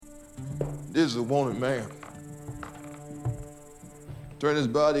This is a wanted man. Turn his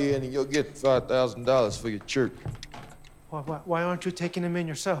body in and you'll get $5,000 for your church. Why aren't you taking him in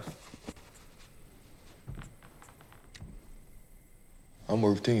yourself? I'm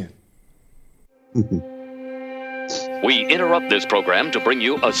worth 10. We interrupt this program to bring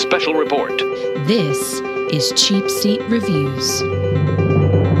you a special report. This is Cheap Seat Reviews.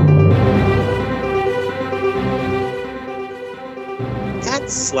 That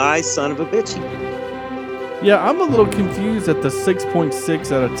sly son of a bitch. Yeah, I'm a little confused at the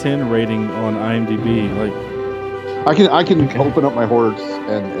 6.6 out of 10 rating on IMDb. I can open up my hoards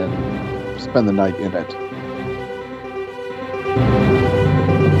and spend the night in it.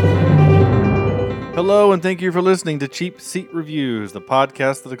 Hello, and thank you for listening to Cheap Seat Reviews, the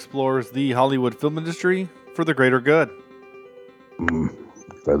podcast that explores the Hollywood film industry for the greater good.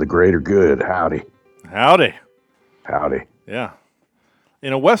 For the greater good, howdy. Howdy. Howdy. Yeah.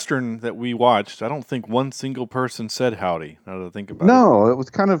 In a Western that we watched, I don't think one single person said howdy, now that I think about it. No, it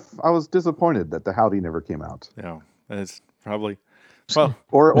was kind of, I was disappointed that the howdy never came out. Yeah, it's probably, well.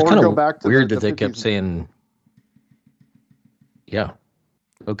 Or go back to weird the that they 50s. kept saying, yeah.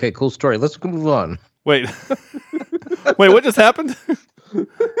 Okay, cool story. Let's move on. Wait. Wait, what just happened?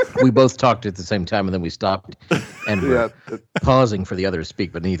 We both talked at the same time, and then we stopped and were pausing for the other to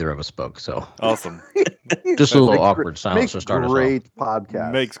speak, but neither of us spoke. So awesome. Just a little awkward silence to start us off. Great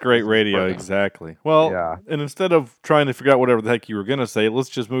podcast. Makes great radio, exactly. Well, Yeah. And instead of trying to figure out whatever the heck you were going to say, let's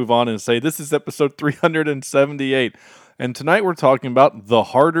just move on and say this is episode 378. And tonight we're talking about The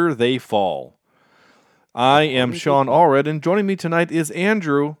Harder They Fall. I am Sean Allred, and joining me tonight is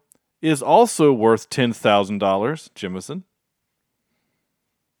Andrew, is also worth $10,000, Jimison.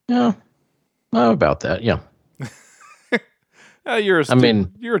 Yeah, about that. Yeah. You're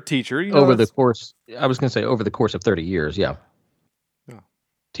a teacher. You know, over the course, I was going to say over the course of 30 years. Yeah.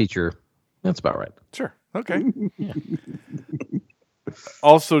 Teacher. That's about right. Sure. Okay.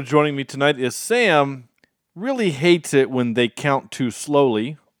 Also joining me tonight is Sam. Really hates it when they count too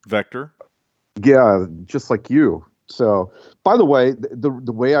slowly. Vector. Yeah, just like you. So, by the way,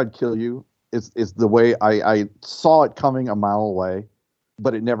 the way I'd kill you is the way I saw it coming a mile away,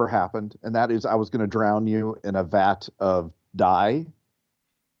 but it never happened. And that is I was going to drown you in a vat of dye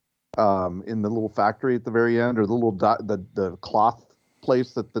in the little factory at the very end, or the little the cloth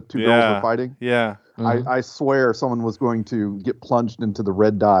place that the two girls were fighting. Yeah. Mm-hmm. I swear someone was going to get plunged into the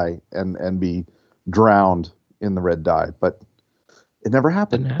red dye and be drowned in the red dye, but it never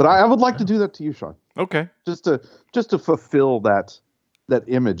happened. But I would like to do that to you, Sean. Okay. Just to fulfill that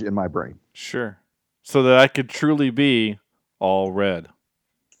image in my brain. Sure. So that I could truly be all red.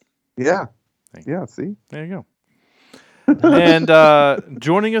 Yeah. Yeah, see? There you go. And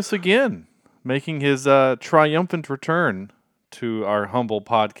joining us again, making his triumphant return to our humble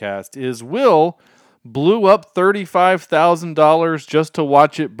podcast, is Will. Blew up $35,000 just to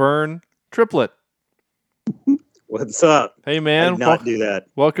watch it burn. Triplet. What's up? Hey, man. I did not do that.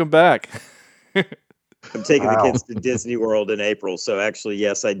 Welcome back. I'm taking the kids to Disney World in April, so actually,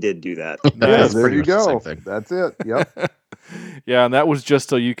 yes, I did do that. Yeah, there you go. That's it. Yep. Yeah, and that was just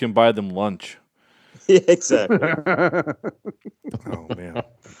so you can buy them lunch. Yeah, exactly. Oh, man.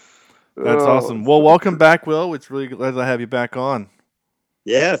 That's awesome. Well, welcome back, Will. It's really glad to have you back on.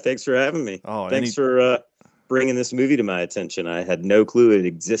 Yeah, thanks for having me. Oh, thanks for bringing this movie to my attention. I had no clue it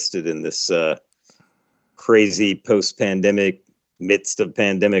existed in this crazy post-pandemic, midst of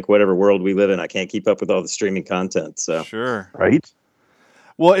pandemic, whatever world we live in. I can't keep up with all the streaming content. So sure, right.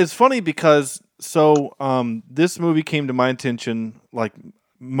 Well, it's funny because this movie came to my attention like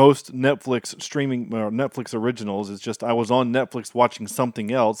most Netflix streaming or Netflix originals. Is just I was on Netflix watching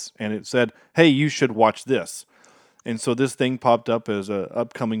something else, and it said, "Hey, you should watch this." And so this thing popped up as an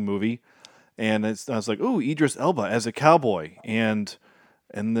upcoming movie, and I was like, "Ooh, Idris Elba as a cowboy," and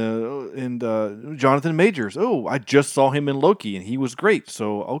Jonathan Majors. Oh, I just saw him in Loki, and he was great.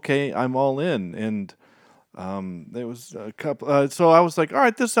 So okay, I'm all in. And there was a couple. So I was like, all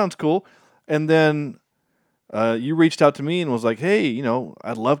right, this sounds cool. And then you reached out to me and was like, hey,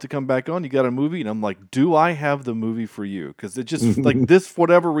 I'd love to come back on. You got a movie? And I'm like, do I have the movie for you? Because it just like this, for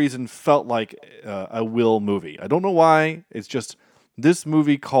whatever reason, felt like a Will movie. I don't know why. It's just this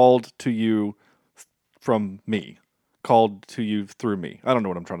movie called to you from me. Called to you through me. I don't know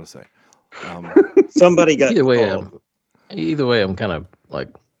what I'm trying to say. Somebody got either way. I'm kind of like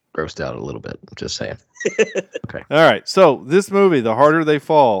grossed out a little bit. I'm just saying. Okay. All right. So this movie, The Harder They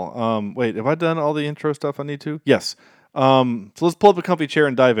Fall. Wait, have I done all the intro stuff I need to? Yes. So let's pull up a comfy chair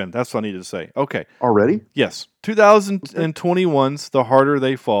and dive in. That's what I needed to say. Okay. Already? Yes. 2021's The Harder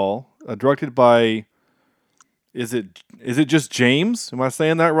They Fall, directed by Is it just James? Am I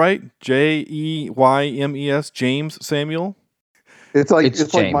saying that right? Jeymes, James Samuel. It's like It's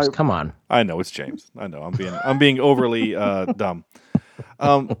James. Come on. I know it's James. I know I'm being overly dumb.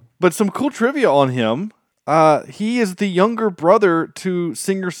 But some cool trivia on him. He is the younger brother to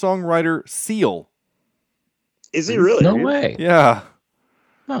singer-songwriter Seal. Is he really? No way. Yeah.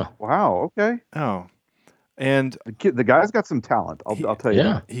 Oh, Wow. Okay. Oh. And The guy's got some talent. I'll tell you.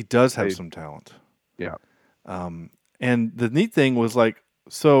 yeah. that. he does have Hey. some talent. Yeah. And the neat thing was like,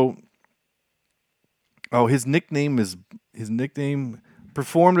 his nickname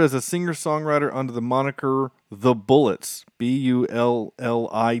performed as a singer-songwriter under the moniker The Bullets, Bullitts.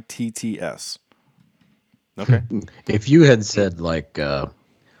 Okay. If you had said like,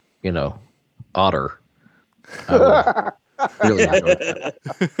 otter, I would really enjoyed that.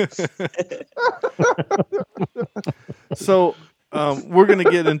 So we're going to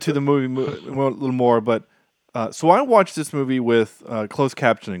get into the movie a little more, but so I watched this movie with closed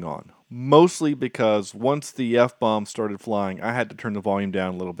captioning on, mostly because once the F-bomb started flying, I had to turn the volume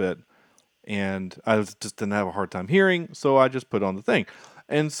down a little bit, and I just didn't have a hard time hearing, so I just put on the thing.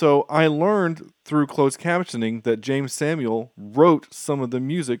 And so I learned through closed captioning that James Samuel wrote some of the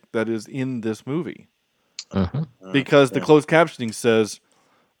music that is in this movie. Because the closed captioning says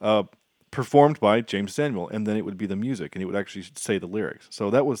performed by James Samuel, and then it would be the music, and it would actually say the lyrics. So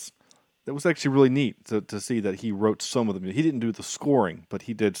that was actually really neat to see that he wrote some of the music. He didn't do the scoring, but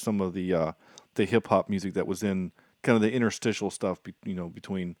he did some of the hip hop music that was in kind of the interstitial stuff,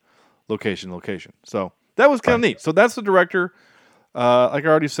 between location and location. So that was kind of neat. So that's the director. Like I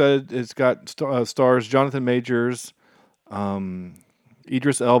already said, it's got stars Jonathan Majors,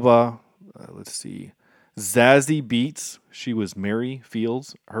 Idris Elba. Let's see, Zazie Beetz. She was Mary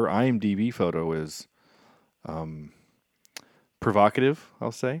Fields. Her IMDb photo is provocative,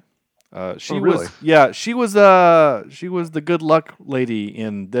 I'll say. She really? she was the good luck lady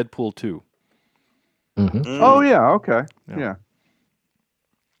in Deadpool 2. Oh yeah. Okay. Yeah.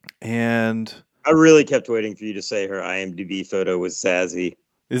 And I really kept waiting for you to say her IMDb photo was Zazie.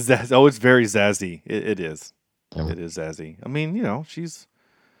 is that? Oh, it's very Zazie. It is. Yeah. It is Zazie. I mean, she's,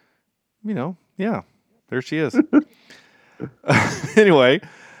 yeah, there she is. Anyway,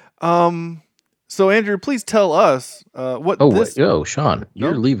 so Andrew, please tell us what this. Sean,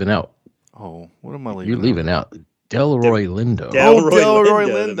 you're leaving out. Oh, what am I leaving? You're leaving out Delroy Lindo. Delroy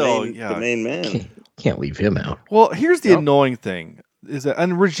Lindo, the main man. Can't leave him out. Well, here's the annoying thing is that,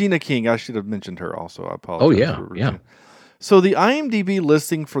 and Regina King, I should have mentioned her also. I apologize. Oh yeah, for yeah. Regina. So the IMDb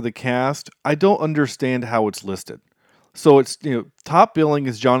listing for the cast, I don't understand how it's listed. So it's top billing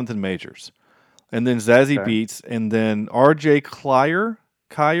is Jonathan Majors, and then Zazie Beetz, and then R.J. Kyler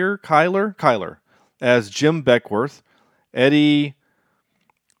as Jim Beckworth, Eddie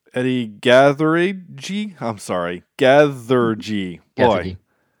Gathergy. I'm sorry, Gathergy. Boy,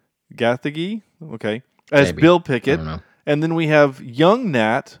 Gathegi. Okay, as Maybe. Bill I Pickett, don't know. and then we have young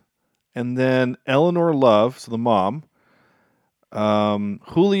Nat, and then Eleanor Love, so the mom.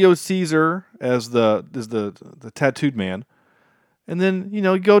 Julio Caesar as the tattooed man, and then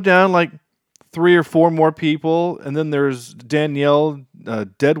you go down like 3 or 4 more people, and then there's Danielle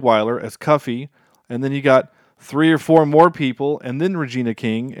Deadweiler as Cuffy, and then you got 3 or 4 more people, and then Regina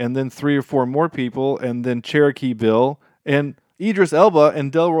King, and then 3 or 4 more people, and then Cherokee Bill, and Idris Elba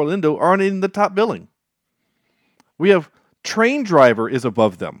and Delroy Lindo aren't in the top billing. We have Train Driver is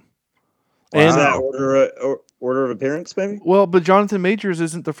above them. And is that order of appearance, maybe? Well, but Jonathan Majors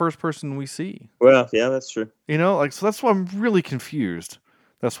isn't the first person we see. Well, yeah, that's true. So that's why I'm really confused.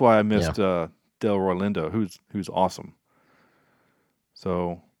 That's why I missed Delroy Lindo, who's awesome.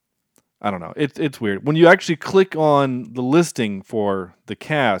 So I don't know. It's weird. When you actually click on the listing for the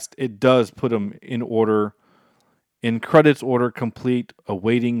cast, it does put them in order, in credits order, complete,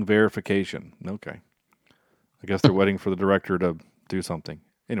 awaiting verification. Okay. I guess they're waiting for the director to do something.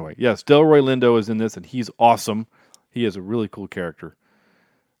 Anyway, yes, Delroy Lindo is in this, and he's awesome. He is a really cool character.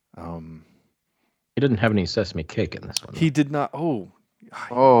 He didn't have any sesame cake in this one. He did not. Oh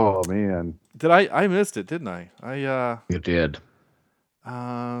Man. did I missed it? Didn't I? You did.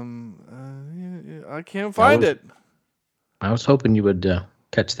 I can't find it. I was hoping you would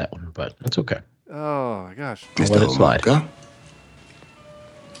catch that one, but it's okay. Oh my gosh. I'll let it slide.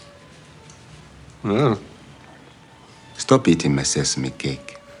 Well, stop eating my sesame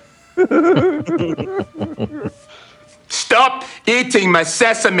cake. Stop eating my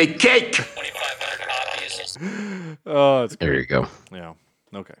sesame cake! Oh, it's There you go. yeah.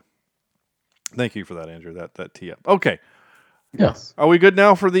 Okay. Thank you for that, Andrew. That tee up. Okay. Yes. Are we good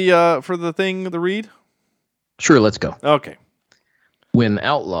now for the read? Sure, let's go. Okay. When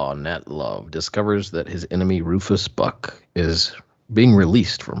outlaw Nat Love discovers that his enemy Rufus Buck is being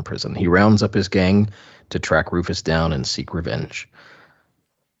released from prison, he rounds up his gang to track Rufus down and seek revenge.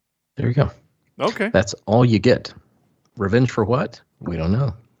 There you go. Okay. That's all you get. Revenge for what? We don't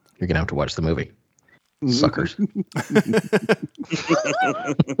know. You're going to have to watch the movie. Suckers.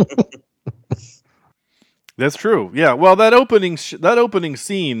 That's true. Yeah. Well, that opening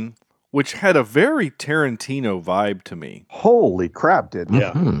scene, which had a very Tarantino vibe to me. Holy crap! Didn't it?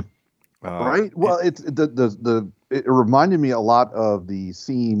 Yeah. Right. Well, it reminded me a lot of the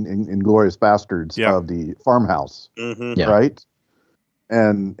scene in Inglourious Bastards of the farmhouse. Mm-hmm. Yeah. Right.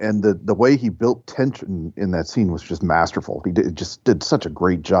 And the way he built tension in that scene was just masterful. He did such a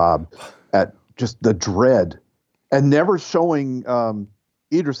great job at just the dread and never showing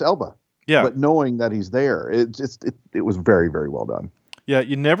Idris Elba. Yeah. But knowing that he's there, it was very, very well done. Yeah,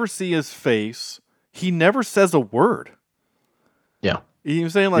 you never see his face. He never says a word. Yeah. He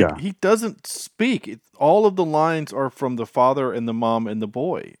was saying he doesn't speak. All of the lines are from the father and the mom and the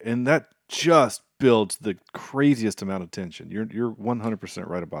boy, and that just builds the craziest amount of tension. You're 100%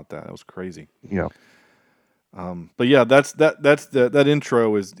 right about that. That was crazy. Yeah. But yeah, that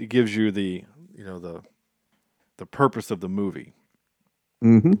intro it gives you the purpose of the movie.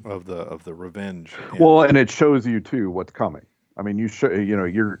 Mm-hmm. Of the revenge. Well, and it shows you too what's coming. I mean,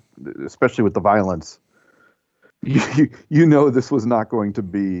 you're especially with the violence. You know this was not going to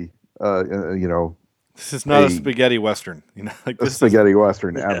be This is not a spaghetti western. Like this spaghetti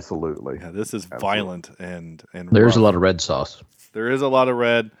western, absolutely. Yeah, this is violent and there's rough. a lot of red sauce. There is a lot of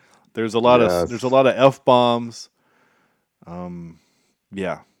red. There's a lot of F-bombs.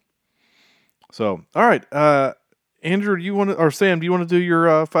 Yeah. So, all right, Andrew, Sam, do you want to do your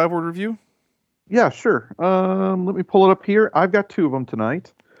 5-word review? Yeah, sure. Let me pull it up here. I've got 2 of them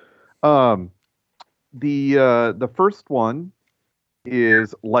tonight. The first one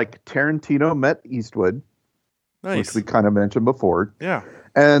is Like Tarantino Met Eastwood, which we kind of mentioned before. Yeah.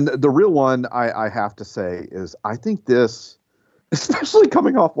 And the real one, I have to say, is I think this, especially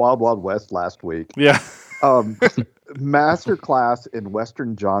coming off Wild Wild West last week. Yeah. Masterclass in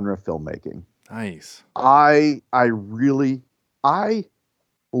Western genre filmmaking. Nice. I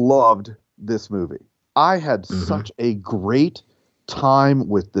loved this movie. I had such a great time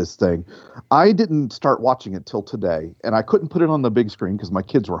with this thing. I didn't start watching it till today, and I couldn't put it on the big screen because my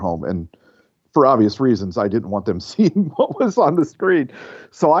kids were home, and for obvious reasons, I didn't want them seeing what was on the screen.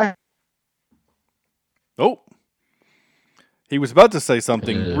 So he was about to say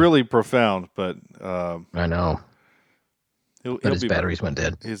something really profound, but I know. But his batteries went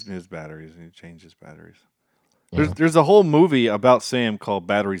dead. His batteries. He changed his batteries. Yeah. There's a whole movie about Sam called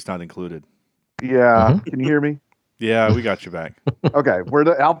Batteries Not Included. Yeah. Can you hear me? Yeah, we got you back. Okay.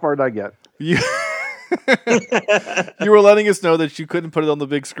 How far did I get? You were letting us know that you couldn't put it on the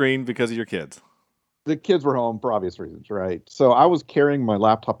big screen because of your kids. The kids were home for obvious reasons, right? So I was carrying my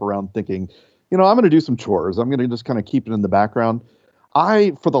laptop around thinking, I'm going to do some chores. I'm going to just kind of keep it in the background.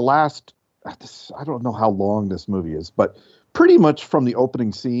 For the last, I don't know how long this movie is, but pretty much from the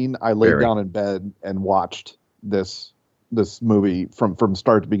opening scene, I laid down in bed and watched this movie from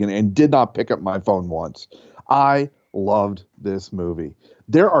start to beginning and did not pick up my phone once. I loved this movie.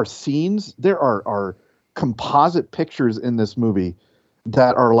 There are scenes, there are composite pictures in this movie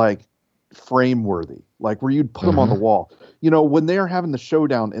that are like frame worthy, like where you'd put them on the wall. When they're having the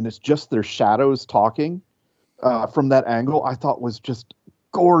showdown and it's just their shadows talking from that angle, I thought was just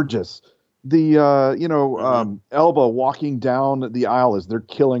gorgeous. The Elba walking down the aisle as they're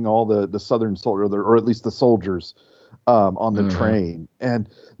killing all the Southern soldiers, or at least the soldiers on the train, and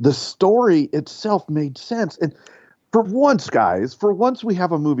the story itself made sense. And for once, guys, we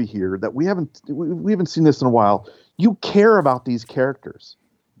have a movie here that we haven't seen this in a while. You care about these characters.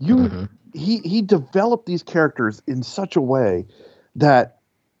 He developed these characters in such a way that,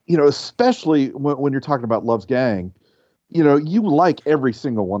 especially when you're talking about Love's Gang, you like every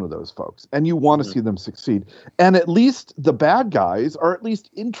single one of those folks and you want to see them succeed. And at least the bad guys are at least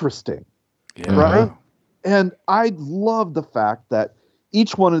interesting. Yeah. Right. And I love the fact that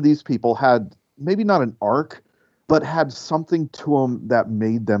each one of these people had maybe not an arc, but had something to them that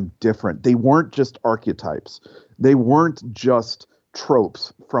made them different. They weren't just archetypes. They weren't just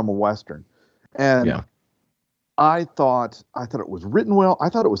tropes from a Western. And I thought it was written well. I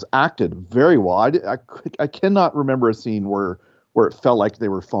thought it was acted very well. I cannot remember a scene where it felt like they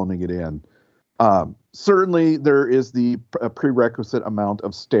were phoning it in. Certainly there is a prerequisite amount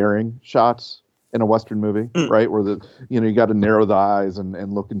of staring shots in a Western movie, right? Where you got to narrow the eyes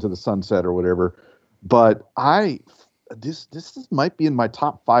and look into the sunset or whatever. But this might be in my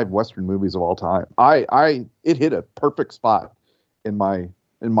top 5 Western movies of all time. It hit a perfect spot in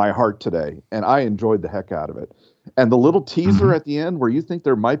my heart today, and I enjoyed the heck out of it. And the little teaser at the end where you think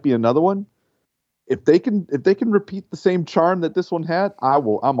there might be another one, if they can repeat the same charm that this one had, I'm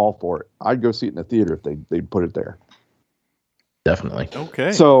all for it. I'd go see it in the theater if they put it there. Definitely.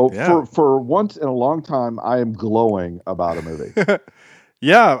 Okay. So yeah. for once in a long time, I am glowing about a movie.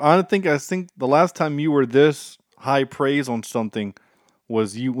 Yeah, I think the last time you were this high praise on something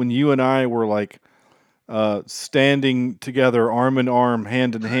was when you and I were like standing together, arm in arm,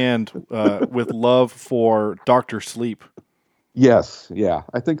 hand in hand, with love for Dr. Sleep. Yes, yeah,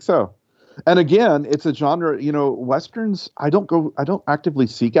 I think so. And again, it's a genre. Westerns. I don't actively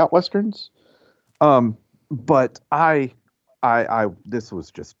seek out westerns, but I this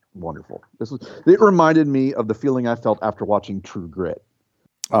was just wonderful. It reminded me of the feeling I felt after watching True Grit.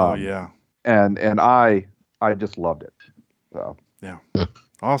 Yeah, and I just loved it. So yeah,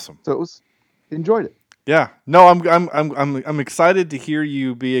 awesome. So enjoyed it. Yeah, no, I'm excited to hear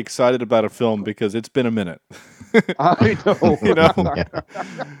you be excited about a film because it's been a minute. I know.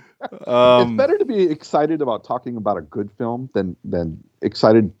 It's better to be excited about talking about a good film than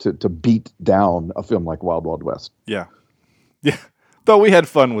excited to beat down a film like Wild Wild West. Yeah. Though we had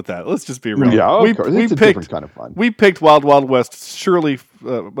fun with that. Let's just be real. Yeah, we it's a different kind of fun. We picked Wild Wild West surely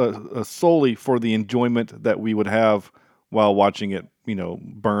solely for the enjoyment that we would have while watching it,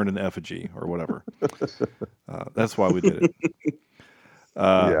 burn in effigy or whatever. That's why we did it.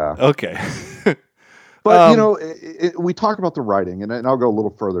 Yeah. Okay. But we talk about the writing, and I'll go a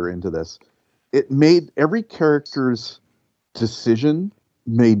little further into this. It made every character's decision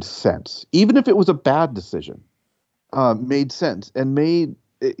made sense, even if it was a bad decision. Made sense and made,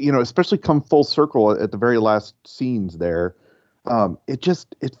 especially come full circle at the very last scenes there.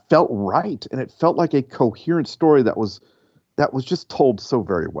 It felt right. And it felt like a coherent story that was just told so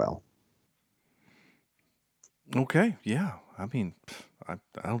very well. Okay. Yeah. I mean, I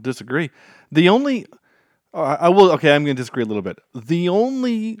don't disagree. The only, I'm going to disagree a little bit. The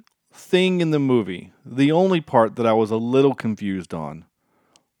only thing in the movie, the only part that I was a little confused on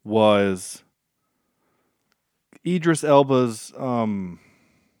was Idris Elba's some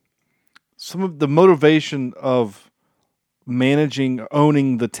of the motivation of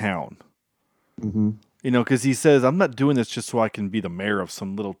owning the town. Mm-hmm. Because he says, I'm not doing this just so I can be the mayor of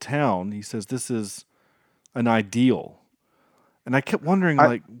some little town. He says, this is an ideal. And I kept wondering,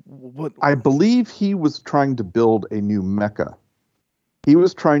 what? I believe he was trying to build a new Mecca. He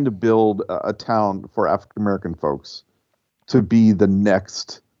was trying to build a town for African American folks to be the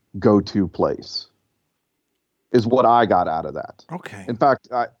next go-to place. Is what I got out of that. Okay. In fact,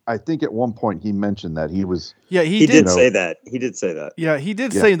 I think at one point he mentioned that he was. Yeah, he did say that. He did say that. Yeah, he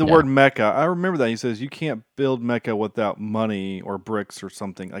did say the word Mecca. I remember that. He says you can't build Mecca without money or bricks or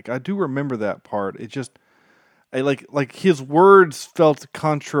something. Like I do remember that part. It just, like his words felt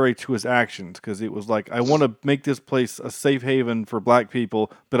contrary to his actions because it was like I want to make this place a safe haven for black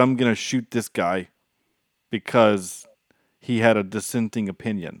people, but I'm gonna shoot this guy because he had a dissenting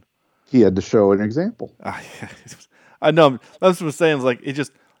opinion. He had to show an example. I know. That's what I'm saying. It's like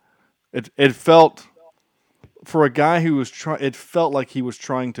it felt for a guy who was it felt like he was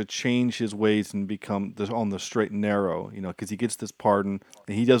trying to change his ways and become on the straight and narrow. Because he gets this pardon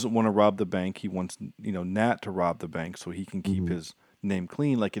and he doesn't want to rob the bank. He wants Nat to rob the bank so he can keep his name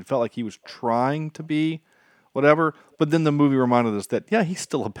clean. Like it felt like he was trying to be whatever. But then the movie reminded us that he's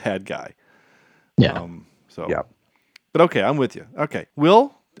still a bad guy. Yeah. Yeah. But okay, I'm with you. Okay,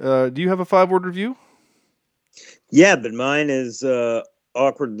 Will. Do you have a 5-word review? Yeah, but mine is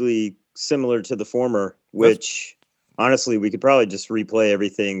awkwardly similar to the former, which honestly, we could probably just replay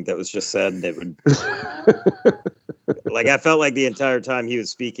everything that was just said and it would I felt like the entire time he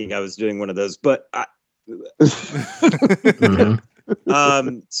was speaking, I was doing one of those, but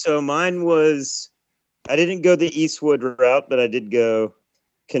so mine was, I didn't go the Eastwood route, but I did go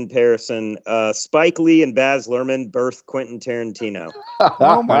comparison. Spike Lee and Baz Luhrmann birthed Quentin Tarantino.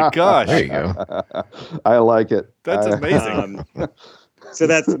 Oh my gosh. There you go. I like it. That's amazing.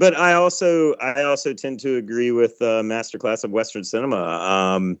 But I also tend to agree with Masterclass of Western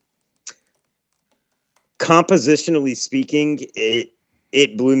Cinema. Compositionally speaking,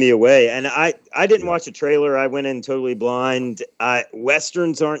 it blew me away. And I didn't watch a trailer. I went in totally blind.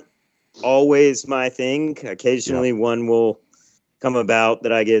 Westerns aren't always my thing. Occasionally one will come about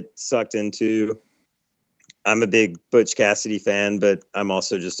that I get sucked into. I'm a big Butch Cassidy fan, but I'm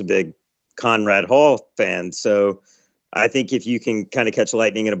also just a big Conrad Hall fan. So I think if you can kind of catch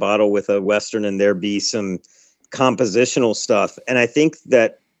lightning in a bottle with a Western and there be some compositional stuff. And I think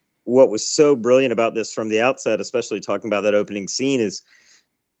that what was so brilliant about this from the outset, especially talking about that opening scene, is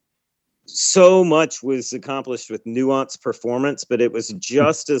so much was accomplished with nuanced performance, but it was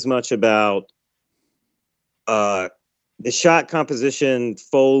just as much about the shot composition,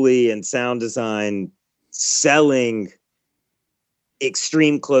 Foley, and sound design selling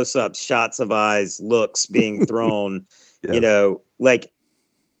extreme close-ups, shots of eyes, looks being thrown. Yes. You know, like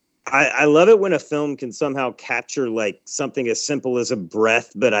I love it when a film can somehow capture like something as simple as a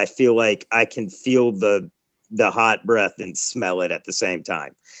breath, but I feel like I can feel the hot breath and smell it at the same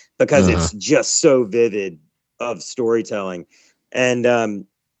time, because it's just so vivid of storytelling. And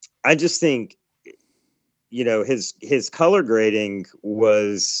I just think, you know, his color grading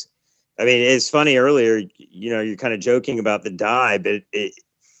was, I mean, it's funny earlier, you know, you're kind of joking about the dye, but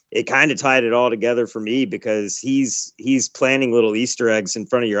it kind of tied it all together for me, because he's planting little Easter eggs in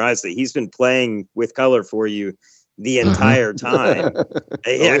front of your eyes that he's been playing with color for you the entire time.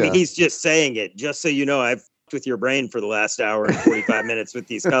 I mean, he's just saying it, just so you know, I've fucked with your brain for the last hour and 45 minutes with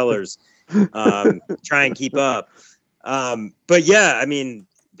these colors. Try and keep up. But yeah, I mean,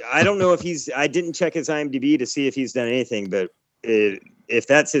 I don't know if I didn't check his IMDb to see if he's done anything, but if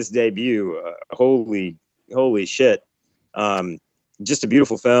that's his debut, holy shit. Just a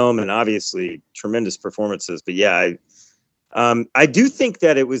beautiful film, and obviously tremendous performances. But yeah, I do think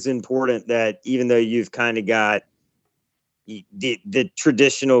that it was important that, even though you've kind of got the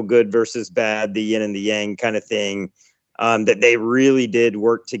traditional good versus bad, the yin and the yang kind of thing, that they really did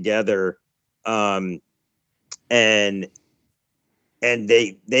work together. And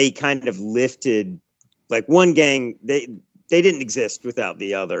they kind of lifted, like, one gang, they didn't exist without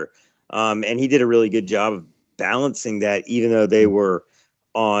the other. And he did a really good job of balancing that. Even though they were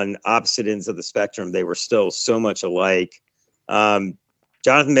on opposite ends of the spectrum, they were still so much alike.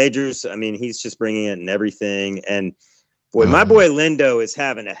 Jonathan Majors, I mean, he's just bringing it in everything. And boy, my boy Lindo is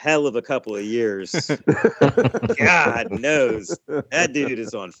having a hell of a couple of years. God knows that dude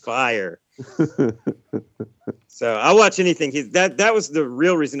is on fire. So I'll watch anything. That was the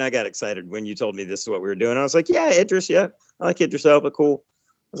real reason I got excited when you told me this is what we were doing. I was like, yeah, Idris, yeah, I like Idris Elba, cool.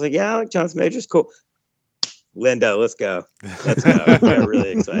 I was like, yeah, I like Jonathan Majors, cool. Lindo, let's go. Let's go. I got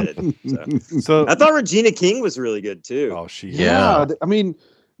really excited. So I thought Regina King was really good too. Oh, yeah. I mean,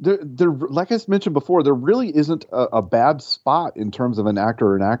 there, like I mentioned before, there really isn't a bad spot in terms of an actor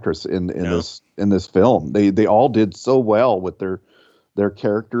or an actress in this film. They all did so well with their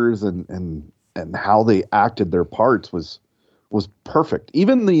characters, and how they acted their parts was perfect.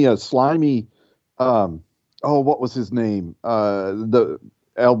 Even the slimy, what was his name? The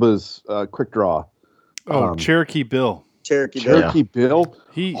Elba's quick draw. Cherokee Bill. Cherokee Bill.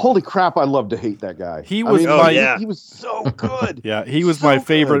 Holy crap! I love to hate that guy. He was he was so good. Yeah, he was my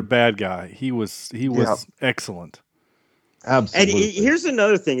favorite bad guy. He was excellent. Absolutely. And here's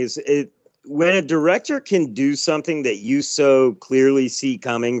another thing: when a director can do something that you so clearly see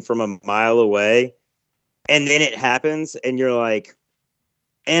coming from a mile away, and then it happens, and you're like,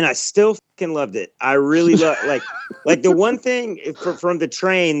 and I still fucking loved it. I really love like the one thing from the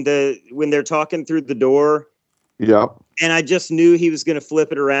train, when they're talking through the door. Yeah. And I just knew he was going to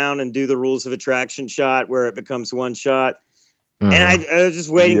flip it around and do the rules of attraction shot where it becomes one shot. Mm-hmm. And I was just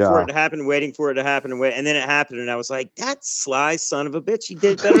waiting for it to happen, and then it happened, and I was like, that sly son of a bitch, he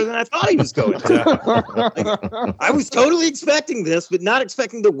did better than I thought he was going to. I was totally expecting this, but not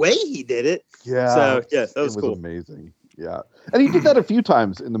expecting the way he did it. Yeah. So, yeah, that was cool. Amazing. Yeah. And he did that a few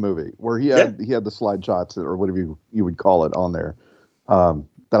times in the movie, where he had the slide shots, or whatever you would call it, on there,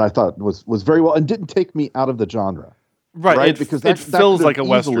 that I thought was very well, and didn't take me out of the genre. Right? Because it feels like a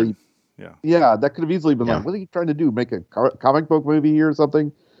Western. Yeah, that could have easily been like, what are you trying to do? Make a comic book movie here or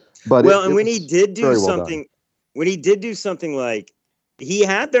something? But when he did do something like, he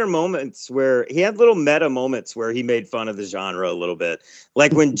had little meta moments where he made fun of the genre a little bit,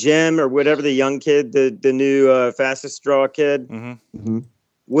 like when Jim, or whatever, the young kid, the new fastest draw kid,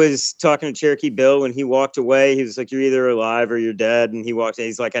 was talking to Cherokee Bill. When he walked away, he was like, "You're either alive or you're dead." And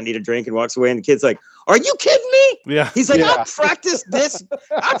he's like, "I need a drink," and walks away. And the kid's like, "Are you kidding me?" Yeah. He's like, "I practiced this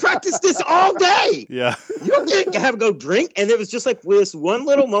all day." Yeah. You can't have a go drink. And it was just like this one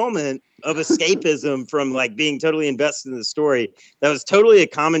little moment of escapism from like being totally invested in the story. That was totally a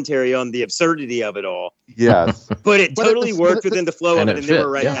commentary on the absurdity of it all. Yes. But it totally worked within the flow of it, and they were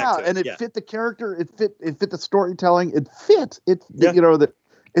right back to it. And it fit the character. It fit the storytelling. It fit. It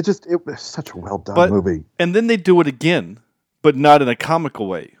was such a well done movie. And then they do it again, but not in a comical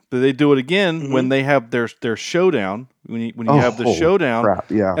way. But they do it again when they have their showdown. When you have the showdown, crap,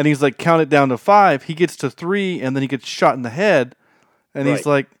 yeah. And he's like, count it down to 5. He gets to 3, and then he gets shot in the head. And he's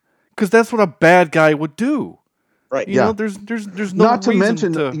like, because that's what a bad guy would do. Right. You Yeah. know, there's no Not to reason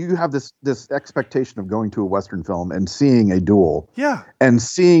mention, to, you have this expectation of going to a Western film and seeing a duel. yeah. And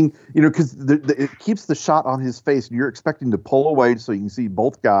seeing, because it keeps the shot on his face, and you're expecting to pull away so you can see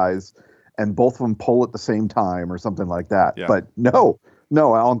both guys, and both of them pull at the same time or something like that. Yeah. But no,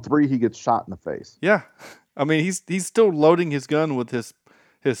 on 3 he gets shot in the face. Yeah, I mean he's still loading his gun with his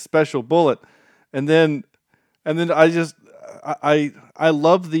special bullet, and then I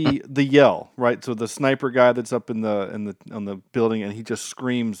love the yell, right? So the sniper guy that's up on the building, and he just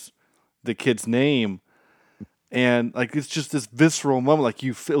screams the kid's name, and like it's just this visceral moment, like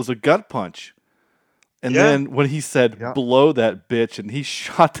it was a gut punch. And then when he said "blow that bitch," and he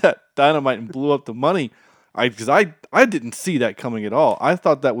shot that dynamite and blew up the money, because I didn't see that coming at all. I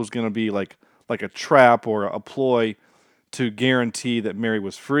thought that was going to be like a trap or a ploy to guarantee that Mary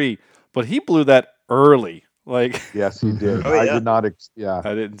was free, but he blew that early. Like, Yes, he did. Oh, yeah. I did not.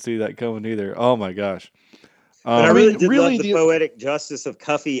 I didn't see that coming either. Oh my gosh! But I really mean, did really love the poetic justice of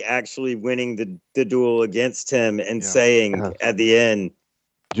Cuffy actually winning the duel against him and saying at the end,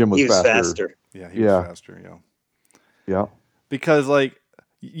 Jim was he was faster. faster. Yeah, he was faster. Yeah, Yeah. because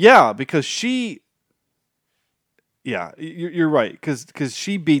because she. Yeah, you're right. Because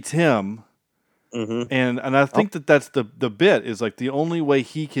she beats him, Mm-hmm. and I think that's the bit is like the only way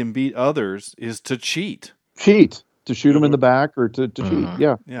he can beat others is to cheat. Cheat. To shoot him in the back or to cheat.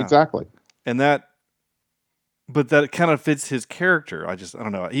 Yeah, Yeah. exactly. And that kind of fits his character. I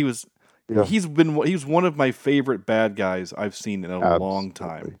don't know. He was he was one of my favorite bad guys I've seen in a long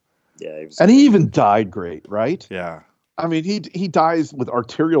time. Yeah, he was, And he even died great, right? Yeah. I mean, he dies with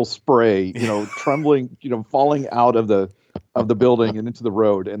arterial spray, trembling, falling out of the building and into the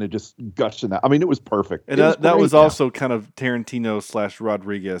road, and it just gushed in that. I mean, it was perfect. And that was also kind of Tarantino /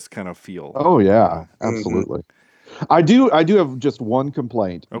 Rodriguez kind of feel. Oh yeah, absolutely. I do have just one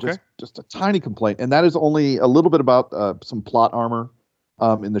complaint. Okay. Just a tiny complaint, and that is only a little bit about some plot armor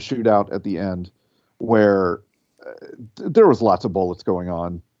in the shootout at the end, where there was lots of bullets going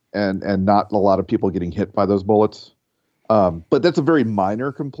on, and not a lot of people getting hit by those bullets. But that's a very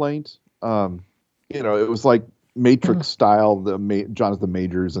minor complaint. It was like Matrix style. Jonathan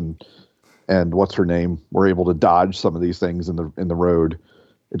Majors and what's her name were able to dodge some of these things in the road.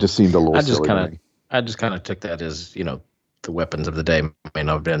 It just seemed a little silly to me. I just kind of took that as, the weapons of the day may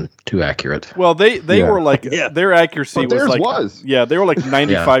not have been too accurate. Well, they were like their accuracy But theirs was like was. they were like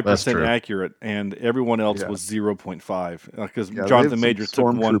 95% true. accurate, and everyone else was 0.5 because Yeah, Jonathan they had Majors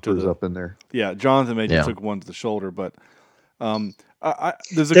some took one to stormtroopers the up in there. yeah Jonathan Majors took one to the shoulder, but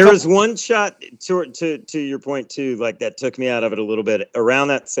there was one shot to your point too, like that took me out of it a little bit around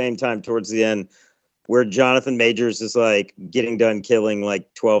that same time towards the end, where Jonathan Majors is like getting done killing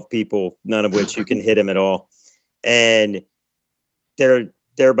like 12 people, none of which you can hit him at all, and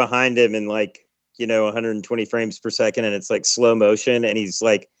they're behind him in 120 frames per second, and it's like slow motion, and he's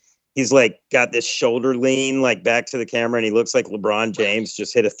got this shoulder lean like back to the camera, and he looks like LeBron James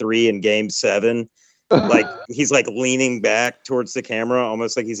just hit a 3 in Game 7. Like he's like leaning back towards the camera,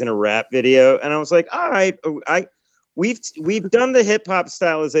 almost like he's in a rap video. And I was like, all right, we've done the hip hop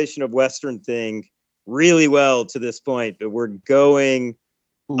stylization of Western thing really well to this point, but we're going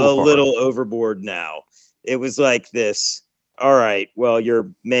a little overboard now. It was like this. All right, well,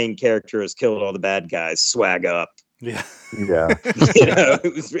 your main character has killed all the bad guys. Swag up. yeah. Yeah.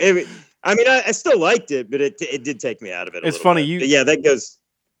 I still liked it, but it did take me out of it. It's funny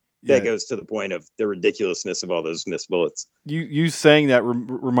That goes to the point of the ridiculousness of all those missed bullets. You saying that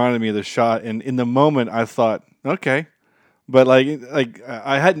reminded me of the shot, and in the moment I thought, okay, but like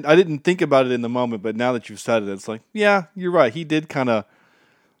I didn't think about it in the moment, but now that you've said it, it's like, yeah, you're right. He did kind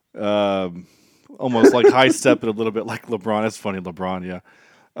of almost like high step it a little bit, like LeBron. That's funny, LeBron. Yeah,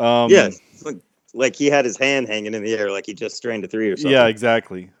 yeah, like he had his hand hanging in the air, like he just strained a 3 or something. Yeah,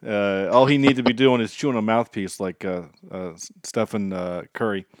 exactly. All he needed to be doing is chewing a mouthpiece, like Stephen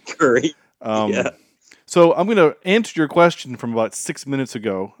Curry. Yeah. So I'm going to answer your question from about 6 minutes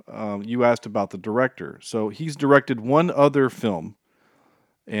ago. You asked about the director. So he's directed one other film,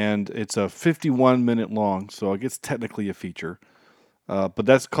 and it's a 51-minute long, so I guess technically a feature. But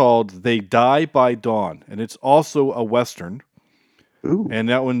that's called They Die by Dawn, and it's also a Western. Ooh. And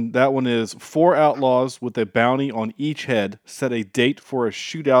that one is 4 outlaws with a bounty on each head set a date for a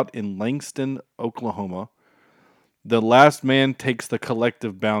shootout in Langston, Oklahoma. The last man takes the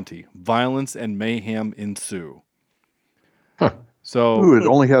collective bounty. Violence and mayhem ensue. Huh. So Ooh, it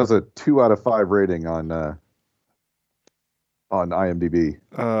only has a 2 out of 5 rating on IMDb.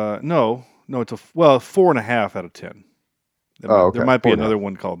 no, it's a 4.5 out of 10. Okay. There might be 4.5. another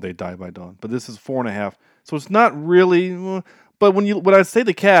one called They Die by Dawn, but this is 4.5. So it's not really. But when I say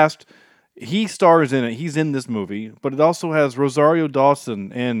the cast, he stars in it. He's in this movie, but it also has Rosario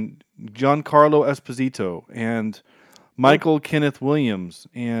Dawson and Giancarlo Esposito and Michael Kenneth Williams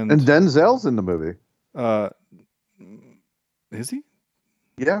and Denzel's in the movie. Is he?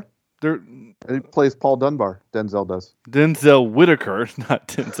 Yeah. There, he plays Paul Dunbar. Denzel does. Denzel Whitaker, not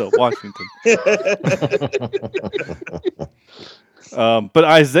Denzel Washington. But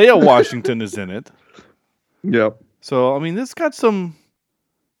Isaiah Washington is in it. Yep. So I mean, this got some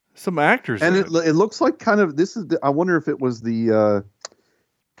actors, and in it looks like kind of this is. I wonder if it was the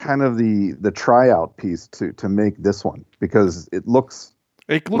kind of the tryout piece to make this one, because it looks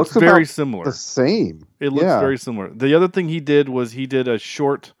very similar. The same. It looks very similar. The other thing he did was he did a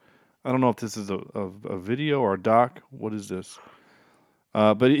short. I don't know if this is a video or a doc. What is this?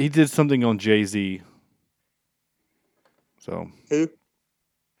 But he did something on Jay-Z. So who?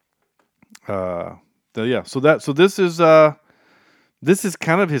 So this is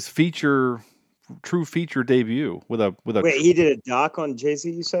kind of his true feature debut with a. Wait, he did a doc on Jay-Z,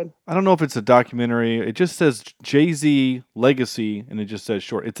 you said? I don't know if it's a documentary. It just says Jay-Z Legacy, and it just says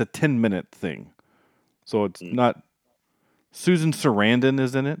short. It's a 10-minute thing, so it's not. Susan Sarandon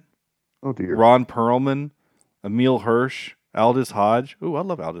is in it. Oh dear. Ron Perlman, Emil Hirsch, Aldous Hodge. Ooh, I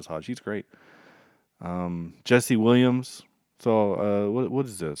love Aldous Hodge. He's great. Jesse Williams. So what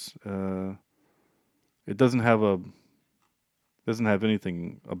is this? It doesn't have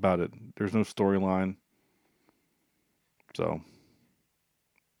anything about it. There's no storyline. So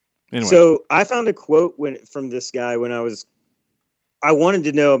anyway. So I found a quote from this guy when I wanted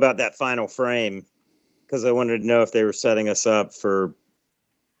to know about that final frame, because I wanted to know if they were setting us up for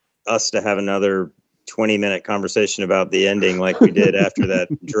us to have another 20-minute conversation about the ending like we did after that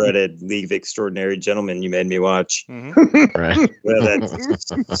dreaded League of Extraordinary Gentlemen you made me watch. Mm-hmm. Right. Well,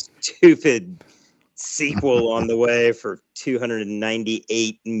 that stupid sequel on the way for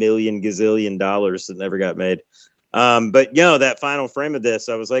 $298 million gazillion that never got made. But that final frame of this,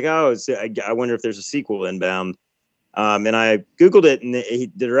 I was like, I wonder if there's a sequel inbound. And I Googled it, and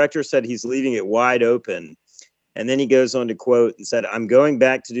the director said he's leaving it wide open. And then he goes on to quote and said, "I'm going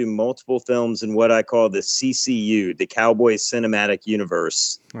back to do multiple films in what I call the CCU, the Cowboy Cinematic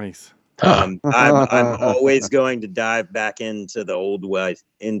Universe." Nice. I'm always going to dive back into the old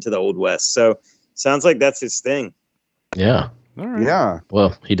West. So sounds like that's his thing. Yeah. All right. Yeah.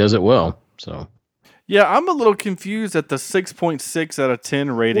 Well, he does it well. So. Yeah, I'm a little confused at the 6.6 out of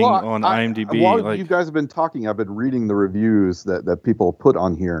 10 rating on IMDb. While you guys have been talking, I've been reading the reviews that people put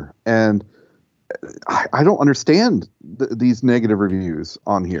on here, and I don't understand these negative reviews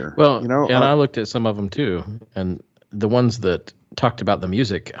on here. Well, and I looked at some of them too, and the ones that talked about the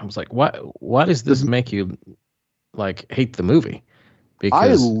music, I was like, why does this make you like hate the movie?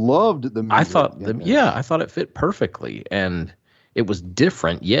 Because I loved the music. I thought I thought it fit perfectly, and it was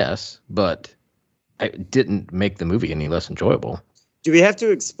different, yes, but it didn't make the movie any less enjoyable. Do we have to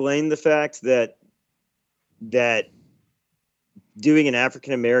explain the fact that doing an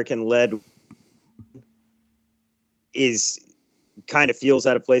African American led is kind of feels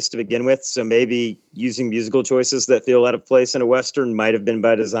out of place to begin with? So maybe using musical choices that feel out of place in a Western might have been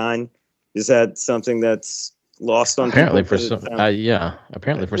by design. Is that something that's lost on apparently people? For some?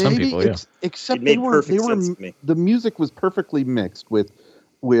 Apparently for some people, yeah. Except it made perfect sense to me. The music was perfectly mixed with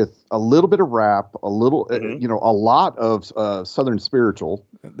a little bit of rap, a little, a lot of Southern spiritual.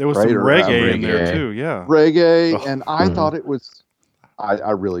 There was some reggae in there too, yeah. Reggae, and I thought it was.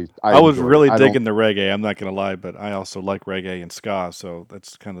 I was really digging the reggae. I'm not going to lie, but I also like reggae and ska, so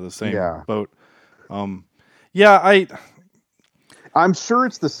that's kind of the same boat. I'm sure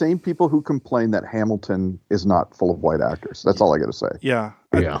it's the same people who complain that Hamilton is not full of white actors. That's all I got to say. Yeah,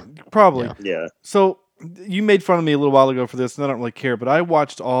 probably. Yeah. So you made fun of me a little while ago for this, and I don't really care. But I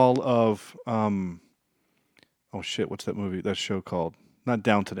watched all of what's that movie? That show called not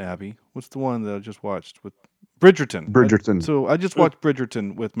Downton Abbey. What's the one that I just watched with Bridgerton? So I just watched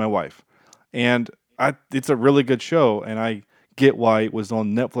Bridgerton with my wife, and it's a really good show, and I get why it was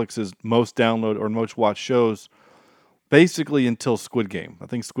on Netflix's most downloaded or most watched shows, basically until Squid Game. I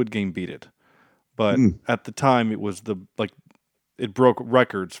think Squid Game beat it, but at the time it was it broke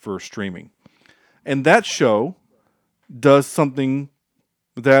records for streaming. And that show does something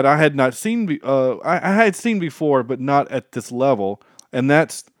that I had not seen. I had seen before, but not at this level. And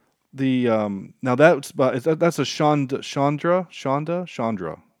that's the now that's a Chandra.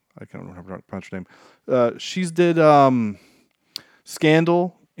 I can't remember how to pronounce her name. She's did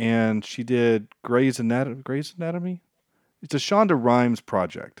Scandal, and she did Grey's Anatomy. It's a Shonda Rhimes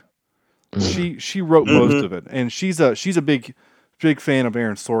project. She wrote most of it, and she's a big fan of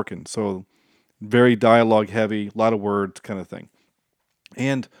Aaron Sorkin. So very dialogue heavy, a lot of words kind of thing.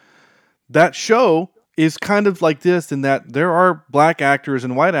 And that show is kind of like this in that there are black actors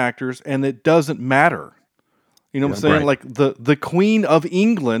and white actors, and it doesn't matter. You know what I'm saying? right. Like the Queen of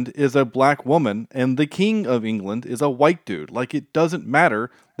England is a black woman, and the King of England is a white dude. Like, it doesn't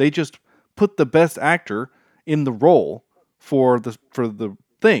matter. They just put the best actor in the role for the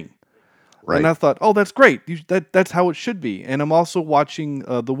thing. Right. And I thought, oh, that's great. That's how it should be. And I'm also watching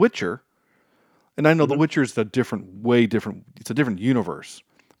The Witcher, and I know The Witcher is way different. It's a different universe,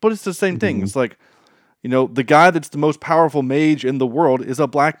 but it's the same thing. It's like, you know, the guy that's the most powerful mage in the world is a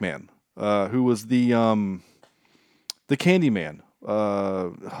black man who was the Candyman.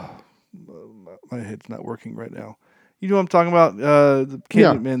 My head's not working right now. You know what I'm talking about? The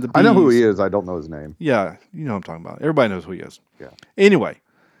Candyman. The I know who bees. he is. I don't know his name. Yeah, you know what I'm talking about. Everybody knows who he is. Yeah. Anyway,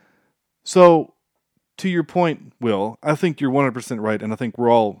 so to your point, Will, I think you're 100% right, and I think we're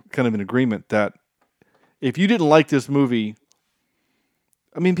all kind of in agreement that if you didn't like this movie,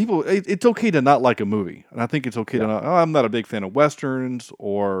 I mean, people, it's okay to not like a movie, and I think it's okay to not. Oh, I'm not a big fan of westerns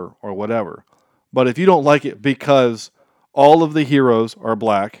or whatever, but if you don't like it because all of the heroes are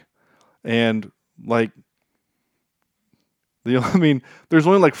black, and like, I mean, there's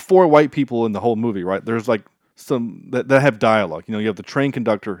only like 4 white people in the whole movie, right? There's like some that have dialogue. You know, you have the train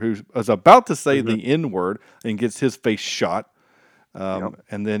conductor who is about to say the N word and gets his face shot.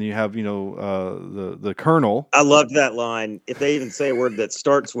 And then you have, you know, the colonel. I loved that line. If they even say a word that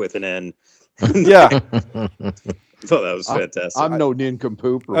starts with an N. Yeah. I thought that was fantastic. I'm no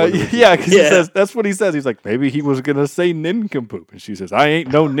nincompoop. Yeah, because he says, that's what he says. He's like, maybe he was going to say nincompoop. And she says, I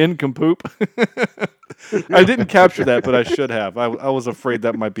ain't no nincompoop. I didn't capture that, but I should have. I was afraid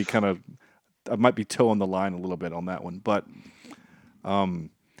that might be I might be toeing the line a little bit on that one. But,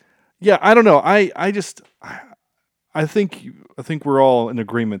 yeah, I don't know. I think we're all in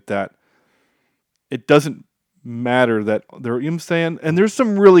agreement that it doesn't matter that they're, you know what I'm saying? And there's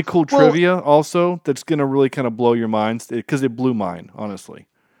some really cool trivia also that's going to really kind of blow your minds, because it blew mine, honestly.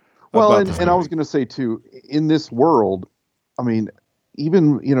 Well, and I was going to say too, in this world, I mean,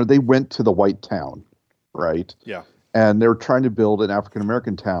 even, you know, they went to the white town, right? Yeah. And they're trying to build an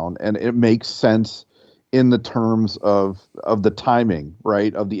African-American town, and it makes sense in the terms of the timing,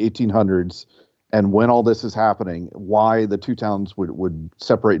 right? Of the 1800s, and when all this is happening, why the two towns would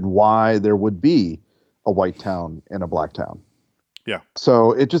separate, and why there would be a white town and a black town. Yeah.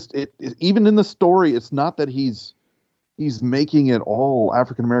 So it even in the story, it's not that he's making it all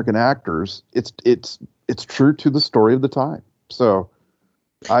African-American actors. It's true to the story of the time. So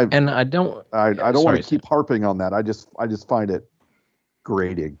I don't want to keep harping on that. I just find it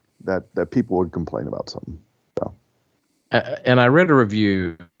grating that people would complain about something. So. And I read a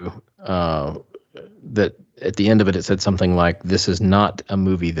review that at the end of it said something like, "This is not a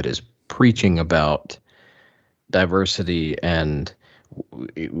movie that is preaching about diversity and,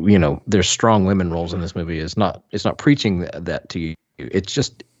 you know, there's strong women roles in this movie. It's not preaching that to you. It's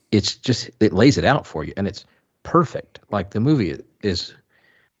just it lays it out for you, and it's perfect. Like, the movie is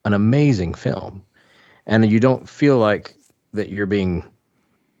an amazing film, and you don't feel like that you're being,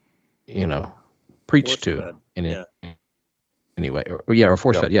 you know, preached to in any way, or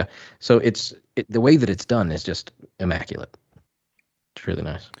force fed. Yeah. So the way that it's done is just immaculate. It's really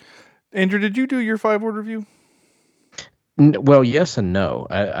nice. Andrew, did you do your 5-word review? Well, yes and no.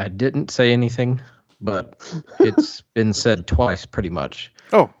 I didn't say anything, but it's been said twice pretty much.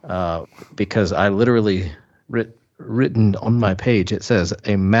 Oh. Because I literally written on my page, it says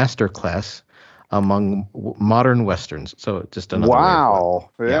a masterclass among modern Westerns. So just another wow.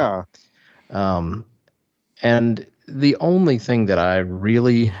 way of and the only thing that I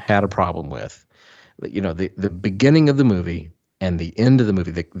really had a problem with, you know, the beginning of the movie and the end of the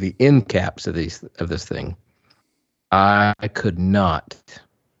movie, the end caps of this thing, I could not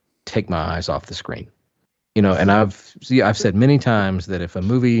take my eyes off the screen. You know, and I've said many times that if a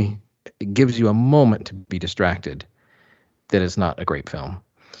movie gives you a moment to be distracted, that it's not a great film.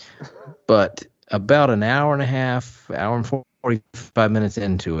 But about an hour and a half, hour and 45 minutes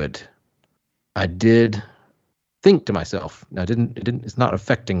into it, I did think to myself. Now, it's not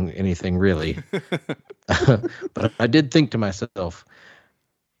affecting anything really, but I did think to myself,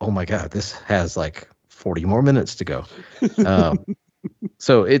 "Oh my God, this has like 40 more minutes to go."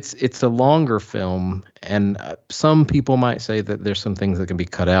 So it's a longer film, and some people might say that there's some things that can be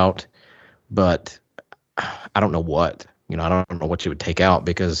cut out, but I don't know what. You know, I don't know what you would take out,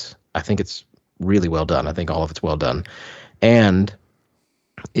 because I think it's really well done. I think all of it's well done. And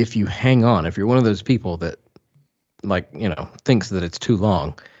if you hang on, if you're one of those people that, like, you know, thinks that it's too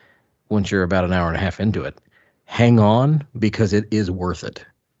long, once you're about an hour and a half into it, hang on, because it is worth it.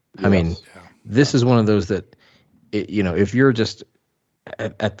 Yes. I mean, this is one of those that, you know, if you're just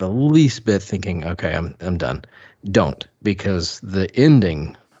at the least bit thinking, okay, I'm done. Don't, because the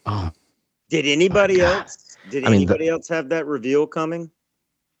ending. Oh, Did anybody God. else? Did I mean, anybody else have that reveal coming?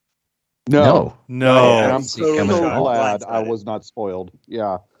 no. No. And I'm see so, it coming at all. glad I Blindsided. was not spoiled.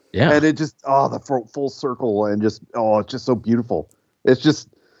 Yeah. Yeah. And it just, the full circle and just, it's just so beautiful. It's just,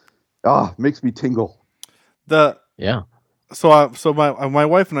 makes me tingle. Yeah. So my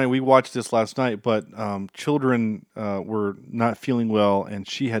wife and I, we watched this last night, but children were not feeling well, and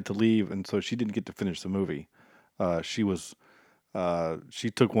she had to leave, and so she didn't get to finish the movie. She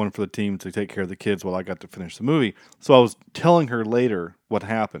took one for the team to take care of the kids while I got to finish the movie. So I was telling her later what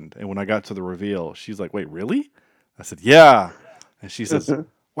happened, and when I got to the reveal, she's like, "Wait, really?" I said, "Yeah," and she says,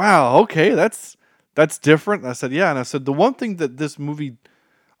 "Wow, okay, that's different." And I said, "Yeah," and I said the one thing that this movie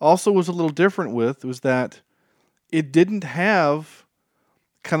also was a little different with was that it didn't have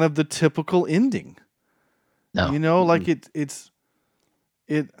kind of the typical ending. No. You know, like it's.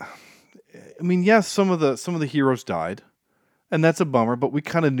 I mean, yes, some of the heroes died, and that's a bummer. But we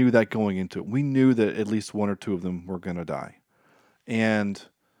kind of knew that going into it. We knew that at least one or two of them were going to die,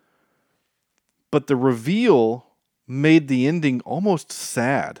 but the reveal made the ending almost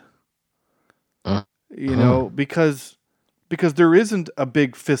sad. You know, because there isn't a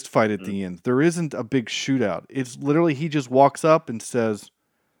big fist fight at the end. There isn't a big shootout. It's literally he just walks up and says,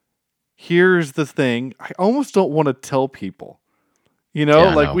 "Here's the thing." I almost don't want to tell people. You know,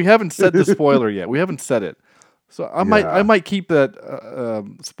 Yeah, I know. we haven't said the spoiler yet. We haven't said it. So I might keep that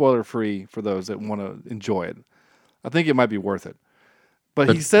spoiler free for those that want to enjoy it. I think it might be worth it.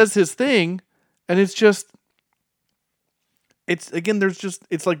 But he says his thing, and it's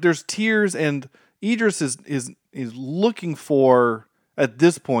like there's tears, and Idris is looking for, at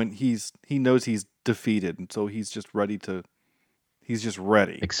this point he knows he's defeated, and so he's just ready.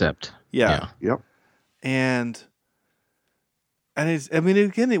 Accept. Yeah. Yep. And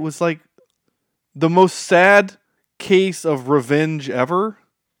it was like the most sad case of revenge ever,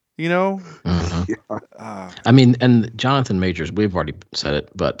 you know? I mean, and Jonathan Majors, we've already said it,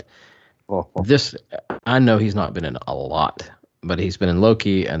 but this, I know he's not been in a lot, but he's been in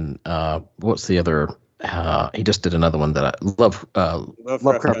Loki, and what's the other? He just did another one that I love.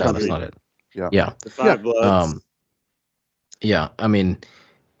 Lovecraft No, Country. that's not it. Yeah. Yeah. The Five Bloods. Yeah. I mean,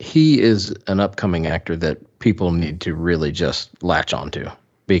 he is an upcoming actor that people need to really just latch onto,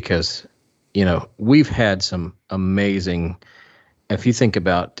 because, you know, we've had some amazing. If you think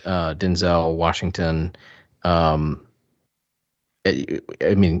about Denzel Washington, I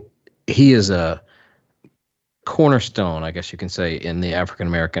mean, he is a cornerstone, I guess you can say, in the African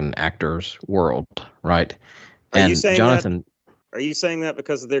American actors world, right? Are And you saying Jonathan, Are you saying that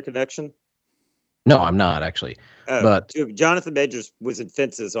because of their connection? no, I'm not actually. But Jonathan Majors was in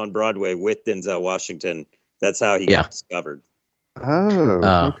Fences on Broadway with Denzel Washington. That's how he Yeah. got discovered.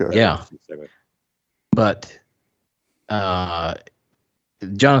 Oh, okay. yeah, but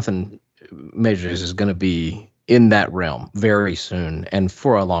Jonathan Majors is going to be in that realm very soon and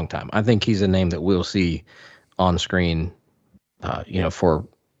for a long time. I think he's a name that we'll see on screen.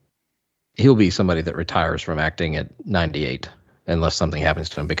 He'll be somebody that retires from acting at 98 unless something happens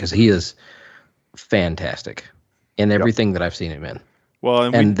to him, because he is fantastic in everything that I've seen him in. Well,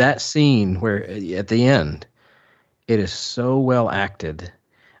 and that scene where at the end, it is so well acted.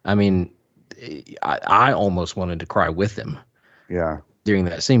 I mean, I almost wanted to cry with him. Yeah. During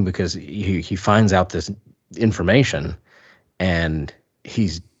that scene, because he finds out this information and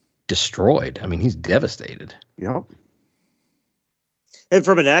he's destroyed. I mean, he's devastated. Yep. And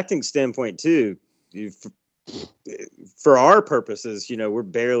from an acting standpoint too, for our purposes, you know,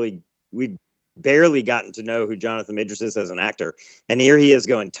 we've barely gotten to know who Jonathan Majors is as an actor, and here he is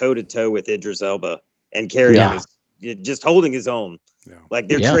going toe to toe with Idris Elba and carrying just holding his own. Yeah. Like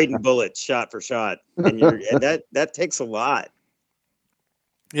they're trading bullets shot for shot, and that takes a lot.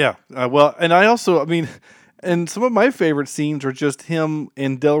 Yeah. Well, and I also, I mean, and some of my favorite scenes are just him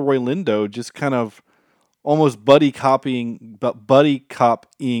and Delroy Lindo just kind of almost buddy copying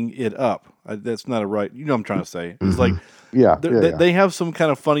it up. That's not a right. You know what I'm trying to say. It's like, they have some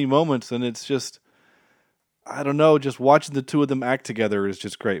kind of funny moments, and it's just, I don't know, just watching the two of them act together is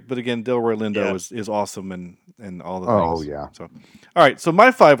just great. But again, Delroy Lindo is awesome and all the things. Oh, yeah. So, all right. So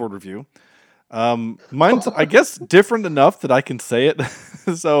my 5-word review. Mine's, I guess, different enough that I can say it.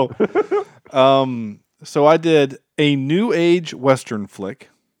 So I did a new age Western flick.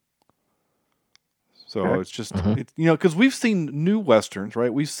 So it's just, because we've seen new Westerns,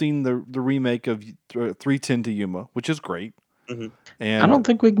 right? We've seen the remake of 3:10 to Yuma, which is great. Mm-hmm. And I don't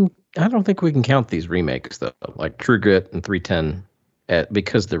think we can count these remakes though, like True Grit and 3:10,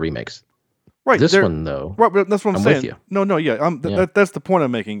 because the remakes. Right. This one, though, right, but that's what I'm I'm saying. with you. No, yeah. Yeah. That's the point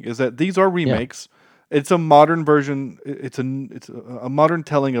I'm making. Is that these are remakes. It's a modern version. It's a modern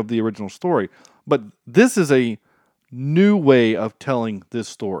telling of the original story. But this is a new way of telling this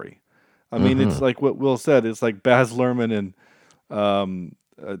story. I mean, it's like what Will said. It's like Baz Luhrmann and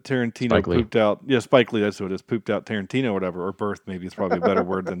Tarantino Spike Lee. pooped out. Yeah, Spike Lee. That's what it is. Pooped out Tarantino or whatever, or birthed. Maybe it's probably a better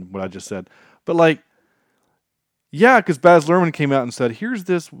word than what I just said. But like, yeah, because Baz Luhrmann came out and said, "Here's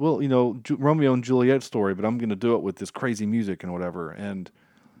this, Romeo and Juliet story, but I'm going to do it with this crazy music and whatever." And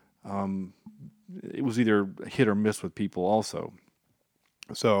it was either hit or miss with people also.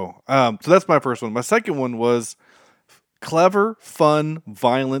 So that's my first one. My second one was clever, fun,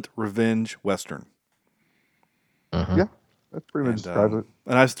 violent revenge western. Yeah, that's pretty much describes it.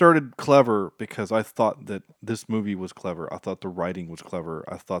 And I started clever because I thought that this movie was clever. I thought the writing was clever.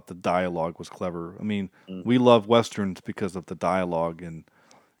 I thought the dialogue was clever. I mean, we love westerns because of the dialogue, and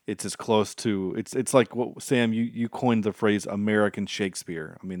it's as close to it's like what Sam you coined the phrase American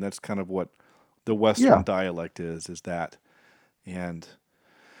Shakespeare. I mean, that's kind of what the western dialect is that, and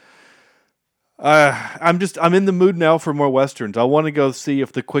I'm in the mood now for more westerns. I want to go see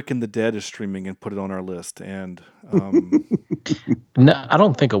if The Quick and the Dead is streaming and put it on our list. And No, I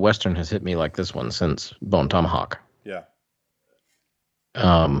don't think a western has hit me like this one since Bone Tomahawk. yeah,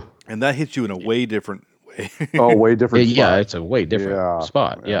 Um, and that hits you in a way different way. Oh, way different. yeah, spot. it's a way different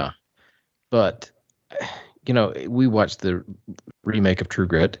spot. Yeah. But, we watched the remake of True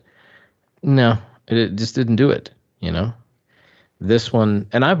Grit. No, it just didn't do it, This one,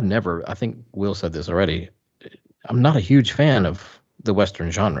 and I think Will said this already, I'm not a huge fan of the Western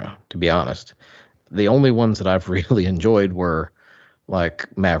genre, to be honest. The only ones that I've really enjoyed were like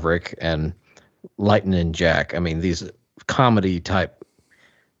Maverick and Lightning Jack. I mean, these comedy type,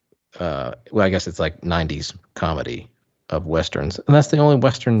 I guess it's like 90s comedy of Westerns. And that's the only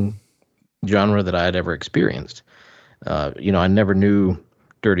Western genre that I had ever experienced. I never knew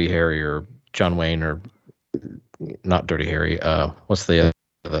Dirty Harry or John Wayne or not Dirty Harry. What's the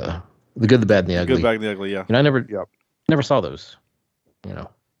Good, the Bad, and the Ugly? Good, Bad, and the Ugly. Yeah. I never saw those.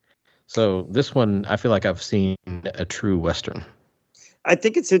 So this one, I feel like I've seen a true Western. I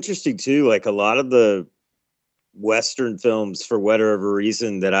think it's interesting too. Like a lot of the Western films, for whatever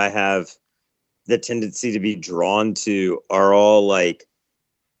reason, that I have the tendency to be drawn to are all like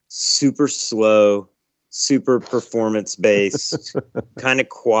super slow, super performance based, kind of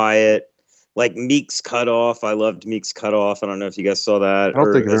quiet. Like Meek's Cutoff. I loved Meek's Cutoff. I don't know if you guys saw that. I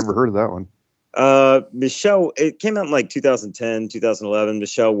don't think I've ever heard of that one. Michelle, it came out in like 2010, 2011.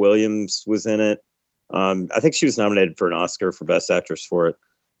 Michelle Williams was in it. I think she was nominated for an Oscar for Best Actress for it.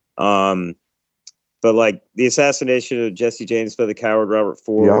 But like the assassination of Jesse James by the coward Robert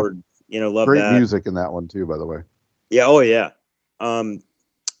Ford, love Great that. music in that one too, by the way. Yeah. Oh yeah.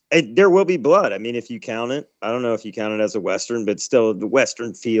 There Will Be Blood. I mean, if you count it, I don't know if you count it as a Western, but still the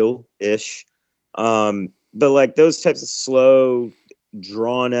Western feel ish. But like those types of slow,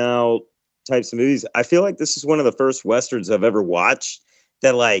 drawn out types of movies, I feel like this is one of the first Westerns I've ever watched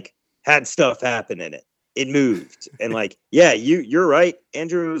that like had stuff happen in it. It moved. And like, yeah, you're right.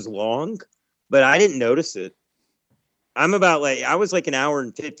 Andrew, it was long, but I didn't notice it. I was like an hour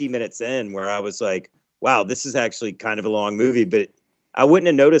and 50 minutes in where I was like, wow, this is actually kind of a long movie, but I wouldn't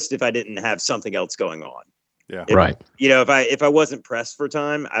have noticed if I didn't have something else going on. Yeah. Right. If I wasn't pressed for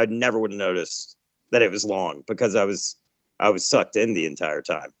time, I never would have noticed that it was long because I was sucked in the entire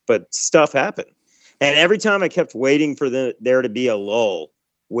time. But stuff happened. And every time I kept waiting for there to be a lull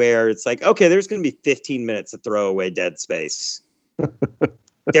where it's like, okay, there's going to be 15 minutes of throwaway dead space.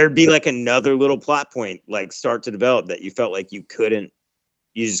 There'd be like another little plot point, like start to develop that you felt like you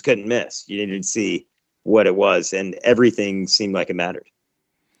just couldn't miss. You needed to see what it was, and everything seemed like it mattered.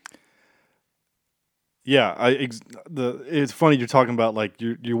 Yeah, it's funny you're talking about like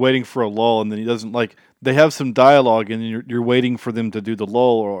you're waiting for a lull, and then he doesn't like they have some dialogue, and you're waiting for them to do the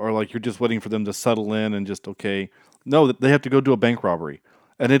lull, or like you're just waiting for them to settle in and just okay. No, they have to go do a bank robbery,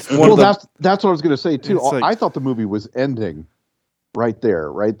 and it's one. Well, that's what I was going to say too. Like, I thought the movie was ending right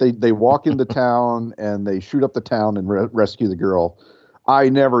there. Right, they walk into town and they shoot up the town and rescue the girl. I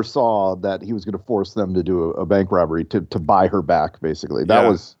never saw that he was going to force them to do a bank robbery to buy her back. Basically,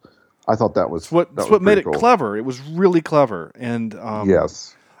 I thought that was what made it clever. It was really clever, and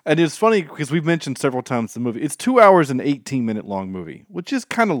yes, and it's funny because we've mentioned several times the movie. It's 2 hours and 18-minute long movie, which is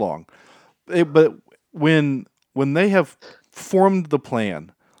kind of long. But when they have formed the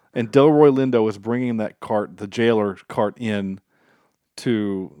plan, and Delroy Lindo is bringing that cart, the jailer cart, in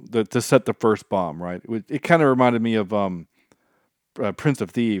to set the first bomb, right? It kind of reminded me of Prince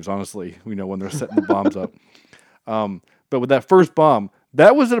of Thieves, honestly. When they're setting the bombs up. But with that first bomb,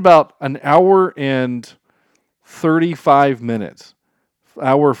 That was at about an hour and 35 minutes,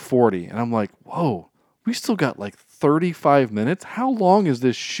 hour 40. And I'm like, whoa, we still got like 35 minutes. How long is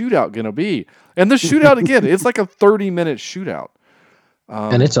this shootout going to be? And the shootout, again, it's like a 30-minute shootout.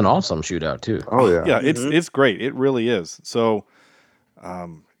 And it's an awesome shootout too. Oh yeah. Yeah, it's great. It really is. So,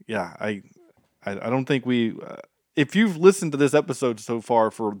 yeah, I don't think we. If you've listened to this episode so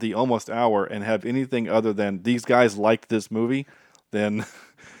far for the almost hour and have anything other than these guys liked this movie, then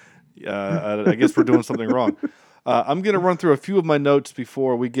I guess we're doing something wrong. I'm gonna run through a few of my notes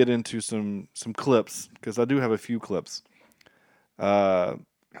before we get into some clips, because I do have a few clips. Let's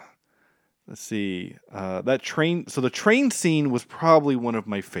see. That train. So the train scene was probably one of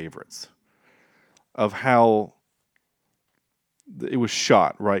my favorites of how it was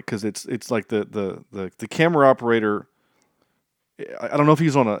shot, right? Because it's like the camera operator. I don't know if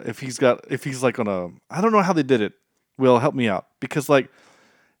he's on if he's like on a. I don't know how they did it. Will, help me out, because like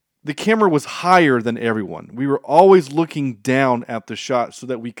the camera was higher than everyone. We were always looking down at the shot so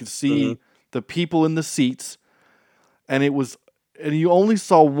that we could see the people in the seats, and you only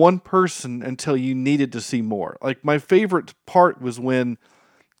saw one person until you needed to see more. Like, my favorite part was when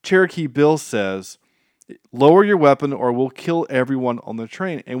Cherokee Bill says, "Lower your weapon or we'll kill everyone on the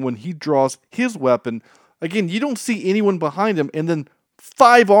train." And when he draws his weapon, again, you don't see anyone behind him, and then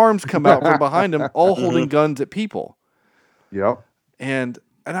 5 arms come out from behind him, all holding guns at people. Yep. And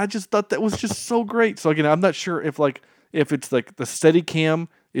I just thought that was just so great. So again, I'm not sure if it's like the Steadicam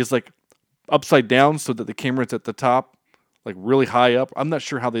is like upside down so that the camera's at the top, like really high up. I'm not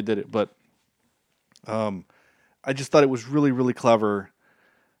sure how they did it, but I just thought it was really, really clever.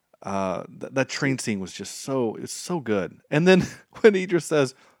 That train scene was just it's so good. And then when Idris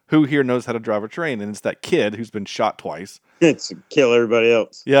says, "Who here knows how to drive a train?" and it's that kid who's been shot twice. It's to kill everybody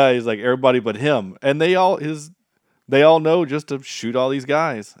else. Yeah, he's like, everybody but him. And they all know just to shoot all these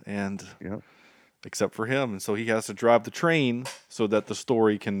guys, and except for him. And so he has to drive the train so that the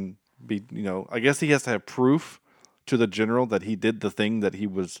story can be, I guess he has to have proof to the general that he did the thing that he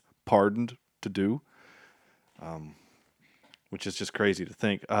was pardoned to do, which is just crazy to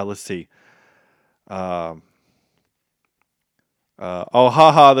think. Let's see. The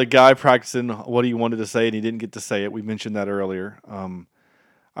guy practicing what he wanted to say and he didn't get to say it. We mentioned that earlier.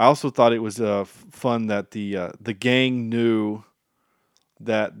 I also thought it was fun that the gang knew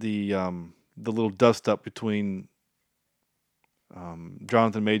that the little dust up between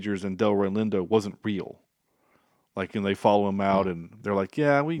Jonathan Majors and Delroy Lindo wasn't real. Like, and they follow him out and they're like,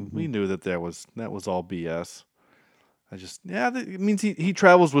 "Yeah, we knew that was all BS." It means he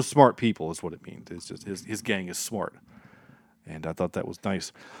travels with smart people is what it means. It's just his gang is smart. And I thought that was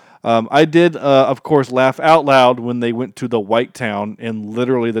nice. I did, of course, laugh out loud when they went to the White Town, and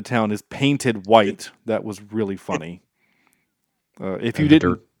literally the town is painted white. That was really funny. If you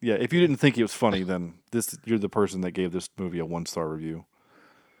didn't think it was funny, then you're the person that gave this movie a 1-star review.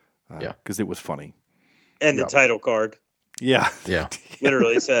 Because it was funny. And the title card. Yeah.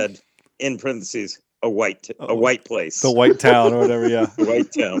 Literally said in parentheses, a white place. The White Town or whatever. Yeah. The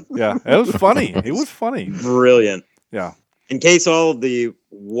White Town. Yeah, it was funny. It was funny. Brilliant. Yeah. In case all of the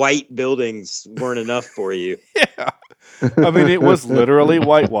white buildings weren't enough for you. Yeah. I mean, it was literally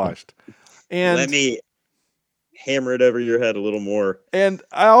whitewashed. And let me hammer it over your head a little more. And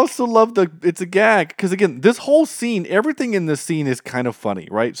I also love it's a gag, because again, this whole scene, everything in this scene is kind of funny,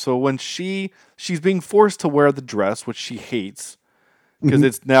 right? So when she's being forced to wear the dress, which she hates, because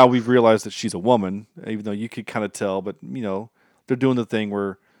it's now we've realized that she's a woman, even though you could kind of tell, but they're doing the thing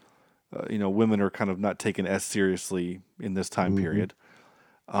where women are kind of not taken as seriously in this time period.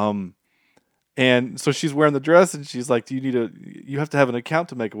 And so she's wearing the dress and she's like, you have to have an account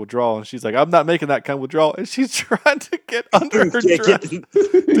to make a withdrawal. And she's like, "I'm not making that kind of withdrawal." And she's trying to get under her dress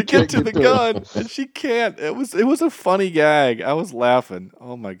to get to the gun. And she can't. It was a funny gag. I was laughing.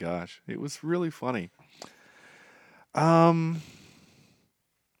 Oh my gosh. It was really funny.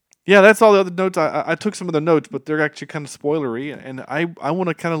 Yeah, that's all the other notes. I took some of the notes, but they're actually kind of spoilery, and I want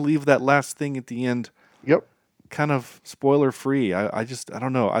to kind of leave that last thing at the end. Yep. Kind of spoiler free. I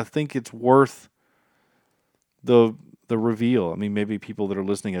don't know. I think it's worth the reveal. I mean, maybe people that are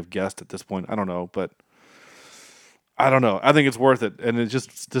listening have guessed at this point. I don't know, but I don't know. I think it's worth it, and it's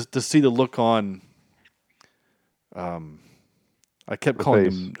just to see the look on. I kept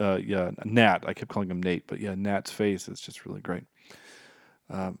calling him Nat. I kept calling him Nate, but yeah, Nat's face is just really great.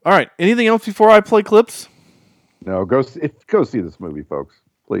 All right. Anything else before I play clips? No, go see this movie, folks,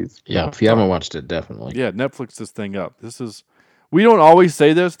 please. Yeah, if you haven't watched it, definitely. Yeah, Netflix this thing up. We don't always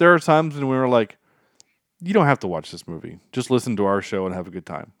say this. There are times when we're like, you don't have to watch this movie. Just listen to our show and have a good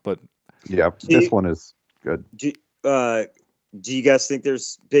time. But yeah, this one is good. do you guys think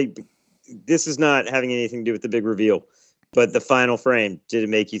there's big? This is not having anything to do with the big reveal, but the final frame, did it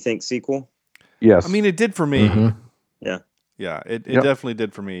make you think sequel? Yes. I mean, it did for me. Mhm. Yeah. Yeah, it Yep. definitely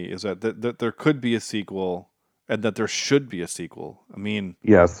did for me. Is that there could be a sequel, and that there should be a sequel. I mean,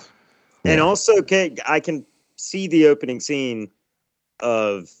 yes. And Yeah. also, okay, I can see the opening scene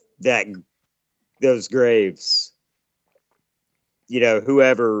of those graves. You know,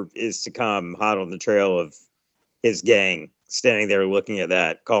 whoever is to come hot on the trail of his gang, standing there looking at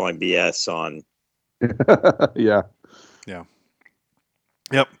that, calling BS on. Yeah.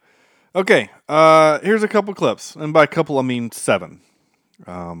 yep. Okay, here's a couple clips, and by couple I mean 7.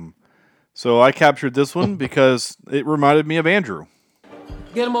 So I captured this one because it reminded me of Andrew.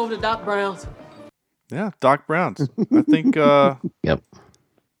 Get him over to Doc Brown's. Yeah, Doc Brown's. I think. Yep.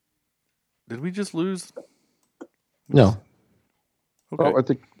 Did we just lose? No. Okay. Oh, I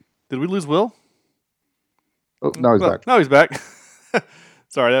think. Did we lose Will? Oh, now he's back. No, he's back.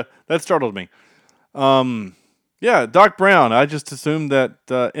 Sorry, that startled me. Yeah, Doc Brown. I just assumed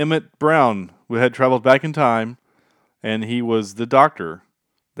that Emmett Brown had traveled back in time, and he was the doctor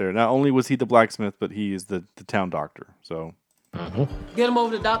there. Not only was he the blacksmith, but he is the town doctor. So Get him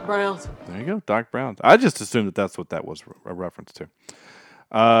over to Doc Brown's. there you go, Doc Brown. I just assumed that that's what that was a reference to.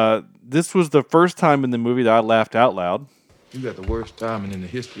 This was the first time in the movie that I laughed out loud. You got the worst timing in the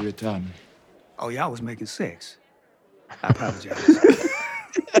history of timing. Oh, yeah, I was making 6. I apologize.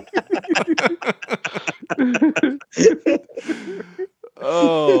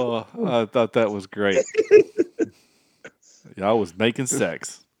 Oh, I thought that was great. Yeah, I was making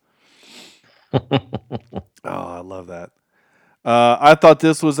sex. Oh, I love that. I thought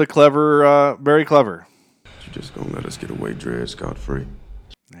this was a clever, very clever. You just gonna let us get away, Dred, scot-free?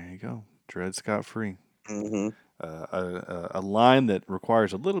 There you go, Dred Scott-Free. Mm-hmm. A line that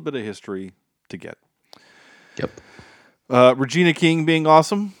requires a little bit of history to get. Yep. Regina King being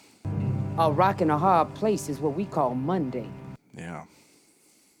awesome. A rock and a hard place is what we call Monday. Yeah.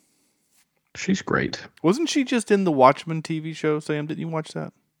 She's great. Wasn't she just in the Watchmen TV show, Sam? Didn't you watch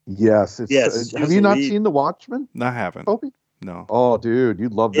that? Yes. Yes, Have you not seen The Watchmen, No, I haven't. Opie? No. Oh, dude,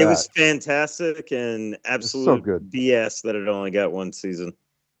 you'd love that. It was fantastic and absolute good. BS that it only got one season.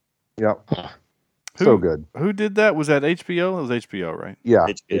 Yep. Who- So good. Who did that? Was that HBO? It was HBO, right? Yeah.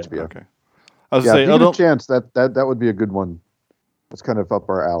 HBO. HBO. Okay. I was Yeah, saying, if you get a chance, that would be a good one. It's kind of up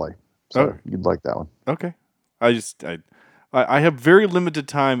our alley. So Oh. you'd like that one. okay. I have very limited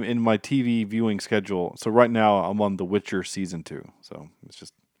time in my TV viewing schedule. So right now I'm on The Witcher season 2. So it's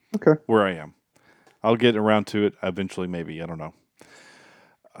just Okay. where I am. I'll get around to it eventually, maybe. I don't know.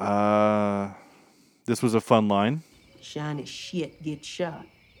 This was a fun line. Shiny shit get shot.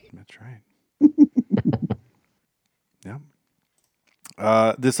 That's right. Yeah.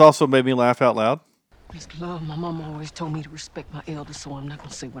 This also made me laugh out loud. Mr. Love, my mama always told me to respect my elders, so I'm not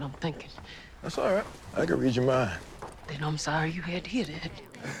gonna say what I'm thinking. That's all right. I can read your mind. Then I'm sorry you had to hear that.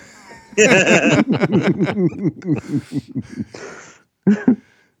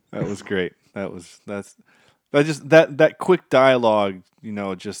 That was great. That quick dialogue,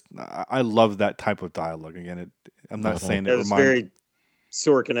 I love that type of dialogue. Again, I'm not saying It was very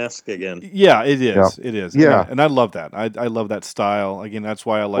Sorkin-esque again. Yeah, it is. Yeah. It is. Yeah. And I love that. I love that style. Again, that's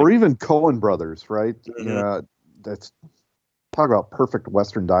why I like. Or even Coen Brothers, right? Mhm. You know, that's talk about perfect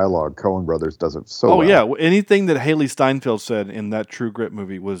Western dialogue. Coen Brothers does it so Oh well. yeah, anything that Haley Steinfeld said in that True Grit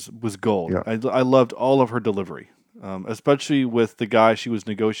movie was gold. Yeah. I loved all of her delivery, especially with the guy she was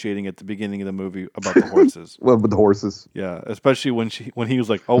negotiating at the beginning of the movie about the horses. Well, with the horses. Yeah, especially when he was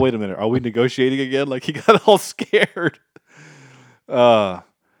like, "Oh wait a minute, are we negotiating again?" Like he got all scared.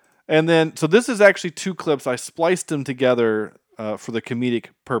 And then so this is actually 2 clips. I spliced them together for the comedic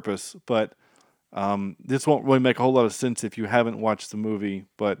purpose, but this won't really make a whole lot of sense if you haven't watched the movie.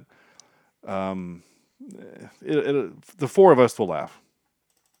 But the 4 of us will laugh.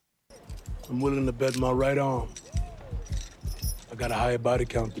 I'm willing to bet my right arm. I got a higher body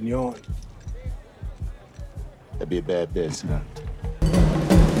count than yours. That'd be a bad bet, son.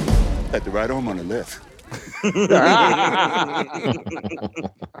 Had the right arm on the left.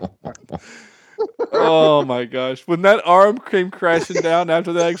 Oh my gosh! When that arm came crashing down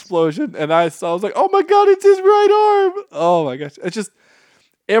after that explosion, and I was like, "Oh my god, it's his right arm!" Oh my gosh! It's just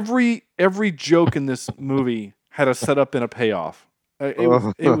every joke in this movie had a setup and a payoff. It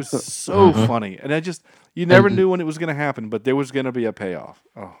was so funny, and you never knew when it was going to happen, but there was going to be a payoff.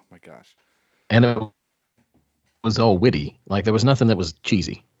 Oh my gosh! And it was all witty. Like there was nothing that was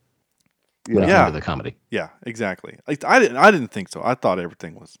cheesy. When it came to the comedy. Yeah, exactly. Like, I didn't think so. I thought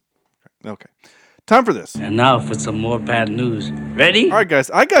everything was okay. Time for this. And now for some more bad news. Ready? All right, guys,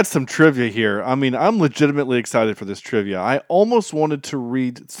 I got some trivia here. I mean, I'm legitimately excited for this trivia. I almost wanted to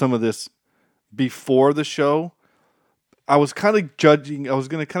read some of this before the show. I was kind of judging, I was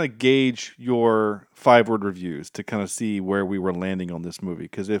going to kind of gauge your 5-word reviews to kind of see where we were landing on this movie.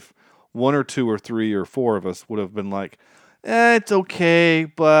 Because if 1 or 2 or 3 or 4 of us would have been like, it's okay,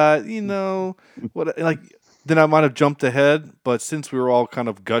 but, you know, what, like, then I might have jumped ahead. But since we were all kind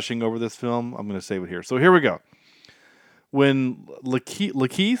of gushing over this film, I'm going to save it here. So here we go. When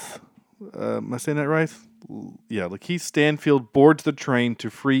Lakeith, am I saying that right? Yeah, Lakeith Stanfield boards the train to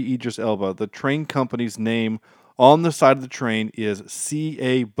free Idris Elba, the train company's name on the side of the train is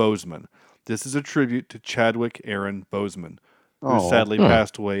C.A. Bozeman. This is a tribute to Chadwick Aaron Boseman, who sadly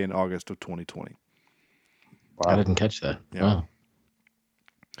passed away in August of 2020. Wow. I didn't catch that. Yeah. Wow.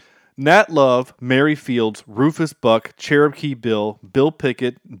 Nat Love, Mary Fields, Rufus Buck, Cherokee Bill, Bill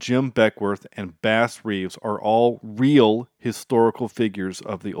Pickett, Jim Beckworth, and Bass Reeves are all real historical figures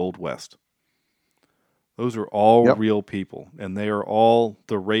of the Old West. Those are all real people, and they are all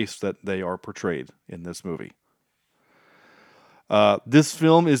the race that they are portrayed in this movie. This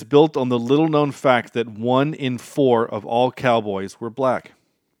film is built on the little-known fact that 1 in 4 of all cowboys were black.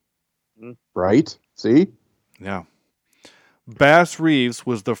 Right? See? Yeah. Bass Reeves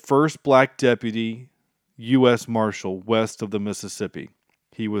was the first black deputy U.S. Marshal west of the Mississippi.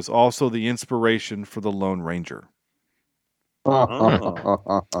 He was also the inspiration for the Lone Ranger.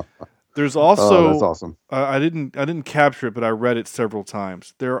 There's also that's awesome. I didn't capture it, but I read it several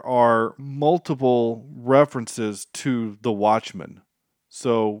times. There are multiple references to The Watchmen.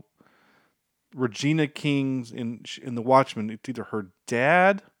 So Regina King's in The Watchmen, it's either her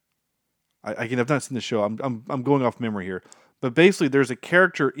dad. I've not seen the show. I'm going off memory here, but basically, there's a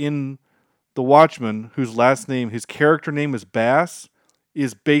character in The Watchmen whose his character name is Bass,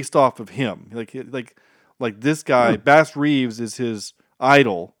 is based off of him. Like this guy, Bass Reeves, is his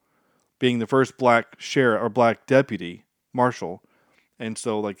idol, being the first black sheriff or black deputy marshal, and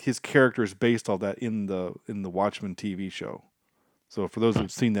so like his character is based off that in the Watchmen TV show. So for those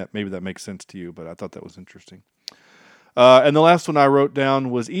who've seen that, maybe that makes sense to you. But I thought that was interesting. And the last one I wrote down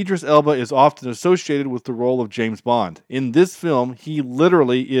was Idris Elba is often associated with the role of James Bond. In this film, he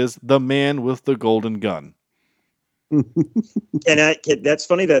literally is the man with the golden gun. And that's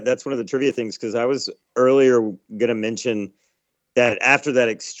funny that's one of the trivia things, because I was earlier going to mention that after that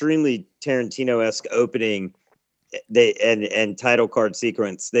extremely Tarantino-esque opening and title card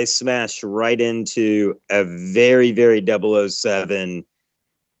sequence, they smashed right into a very, very 007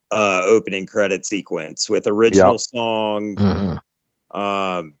 opening credit sequence with original song.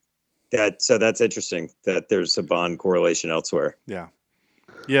 Mm-hmm. So that's interesting that there's a Bond correlation elsewhere. Yeah.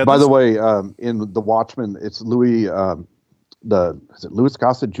 Yeah. By the way, in The Watchmen, it's Louis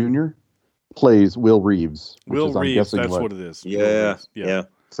Gossett Jr. plays Will Reeves. Will Reeves, that's what it is. Yeah.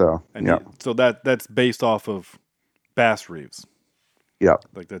 So so that's based off of Bass Reeves. Yeah.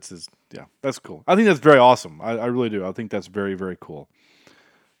 Like that's his. Yeah, that's cool. I think that's very awesome. I really do. I think that's very, very cool.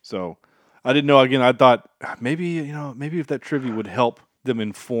 So I didn't know. Again, I thought maybe if that trivia would help them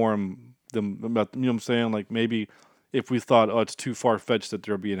inform them about, you know what I'm saying? Like maybe if we thought, it's too far fetched that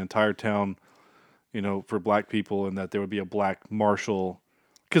there would be an entire town, for black people, and that there would be a black marshal.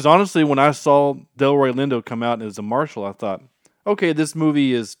 Because honestly, when I saw Delroy Lindo come out as a marshal, I thought, okay, this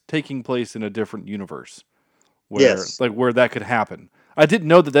movie is taking place in a different universe, where where that could happen. I didn't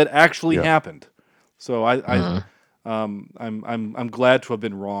know that actually happened. So I'm glad to have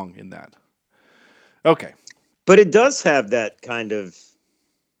been wrong in that. Okay. But it does have that kind of,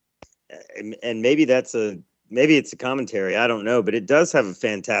 and maybe it's a commentary, I don't know, but it does have a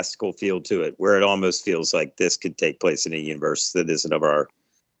fantastical feel to it, where it almost feels like this could take place in a universe that isn't of our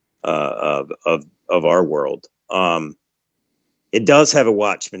of our world. It does have a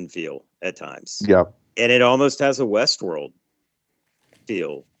Watchmen feel at times. Yeah. And it almost has a Westworld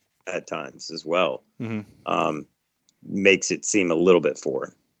feel at times as well. Mm-hmm. Makes it seem a little bit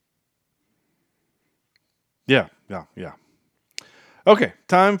foreign. Yeah. Okay,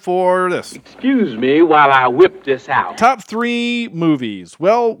 time for this. Excuse me while I whip this out. Top 3 movies.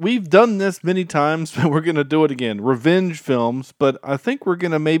 Well, we've done this many times, but we're going to do it again. Revenge films, but I think we're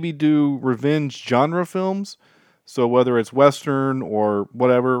going to maybe do revenge genre films. So whether it's Western or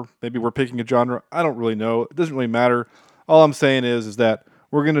whatever, maybe we're picking a genre. I don't really know. It doesn't really matter. All I'm saying is that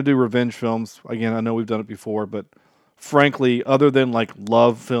we're going to do revenge films. Again, I know we've done it before, but frankly, other than like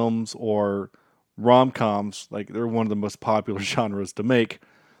love films or rom-coms, like they're one of the most popular genres to make,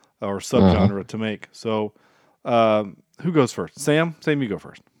 or subgenre to make. So who goes first? Sam, you go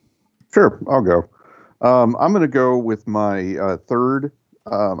first. Sure, I'll go. I'm going to go with my third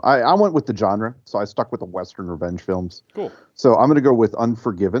I went with the genre, so I stuck with the Western revenge films. Cool. So I'm going to go with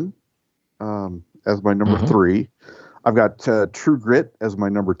Unforgiven as my number 3. I've got True Grit as my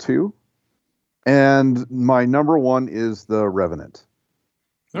number 2. And my number 1 is The Revenant.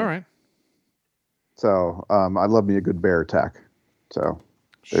 All right. So I love me a good bear attack. So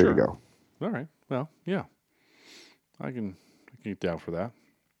there you go. All right. Well, yeah. I can get down for that.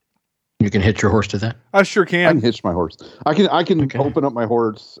 You can hitch your horse to that? I sure can. I can hitch my horse. I can open up my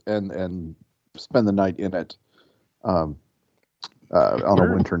horse and spend the night in it on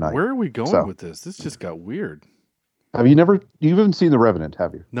a winter night. Where are we going with this? This just got weird. You haven't seen The Revenant,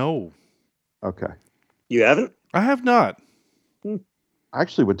 have you? No. Okay. You haven't? I have not. I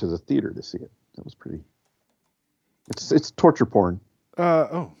actually went to the theater to see it. That was pretty. It's torture porn.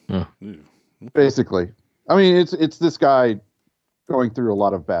 Basically. I mean, it's this guy going through a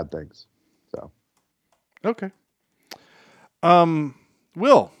lot of bad things. So. Okay.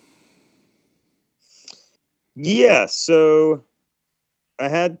 Will. Yeah, so I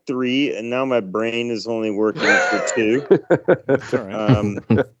had 3, and now my brain is only working for 2. That's all right.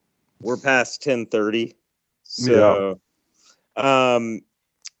 We're past 10:30, so but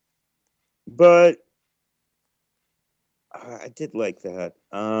I did like that.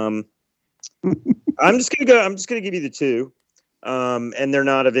 I'm just gonna give you the 2, and they're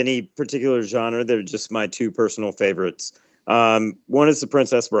not of any particular genre. They're just my 2 personal favorites. One is The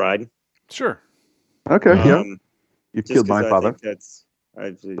Princess Bride. Sure. Okay. Yeah. You've killed my father. That's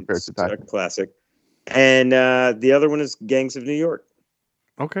a classic. And the other one is Gangs of New York.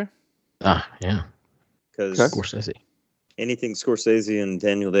 Okay. Yeah. Because Scorsese. Anything Scorsese and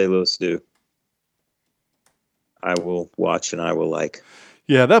Daniel Day-Lewis do, I will watch and I will like.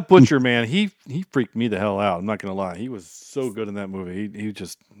 Yeah, that Butcher man, he freaked me the hell out. I'm not gonna lie. He was so good in that movie. He was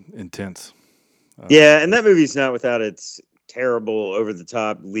just intense. Yeah, and that movie's not without its terrible, over the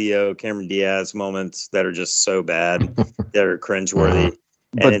top Leo Cameron Diaz moments that are just so bad that are cringeworthy.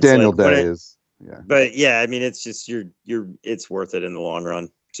 But Daniel Day is. Yeah. But yeah, I mean, it's just it's worth it in the long run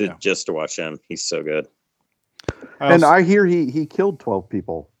just to watch him. He's so good. I hear he killed 12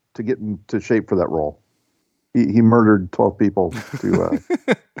 people to get into shape for that role. He murdered 12 people to.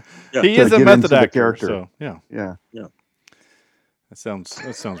 He is a method actor. Character. So yeah. That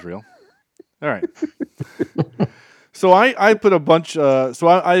sounds real. All right. So I put a bunch. So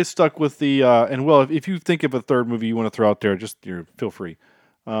I stuck with the and Will, if you think of a third movie you want to throw out there, just feel free.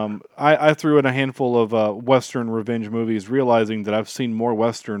 I threw in a handful of Western revenge movies, realizing that I've seen more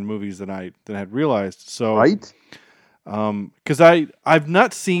Western movies than I had realized. So right, because I've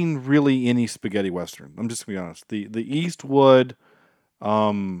not seen really any spaghetti Western. I'm just gonna be honest. The Eastwood,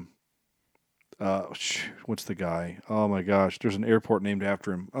 what's the guy? Oh my gosh, there's an airport named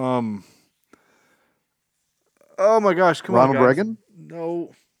after him. Oh my gosh, come Ronald on, Reagan?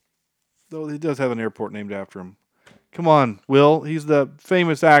 No, he does have an airport named after him. Come on, Will. He's the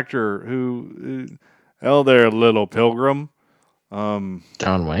famous actor who, hell there, little pilgrim. John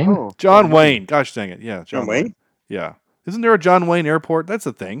Wayne? John Wayne. Gosh dang it. Yeah. John Wayne? Yeah. Isn't there a John Wayne airport? That's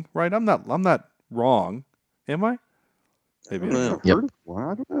a thing, right? I'm not wrong. Am I? Maybe. Yep. Well,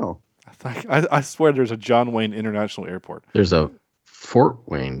 I don't know. I swear there's a John Wayne International Airport. There's a Fort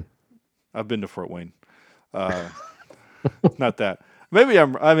Wayne. I've been to Fort Wayne. Not that. Maybe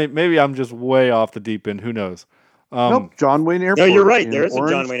I'm just way off the deep end. Who knows? Nope, John Wayne Airport. No, you're right. There's a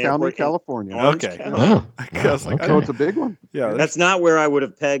John Wayne County, Airport, California. Okay. Oh, So it's a big one. Yeah, that's not where I would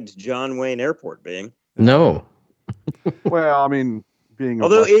have pegged John Wayne Airport being. No. Well, I mean, being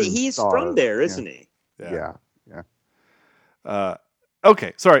although he's from there, isn't he? Yeah.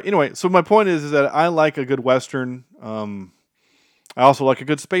 Okay. Sorry. Anyway, so my point is that I like a good Western. I also like a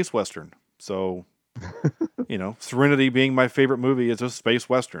good space Western. So, Serenity being my favorite movie is a space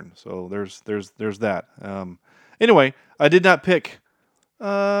Western. So there's that. Anyway, I did not pick.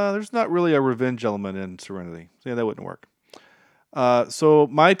 There's not really a revenge element in Serenity. So yeah, that wouldn't work. So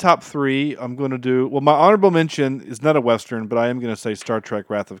my top 3, I'm going to do. Well, my honorable mention is not a Western, but I am going to say Star Trek: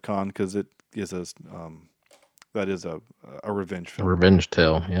 Wrath of Khan because it is a revenge film. A revenge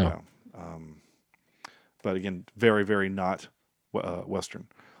tale. Yeah. But again, very, very not Western.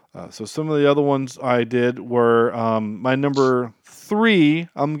 So some of the other ones I did were my number 3.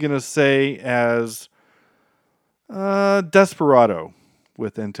 I'm going to say as Desperado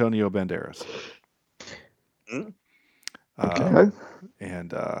with Antonio Banderas. Okay.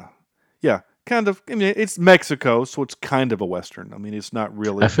 And kind of. I mean, it's Mexico, so it's kind of a Western. I mean, it's not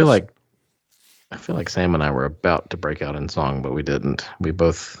really. I feel like Sam and I were about to break out in song, but we didn't. We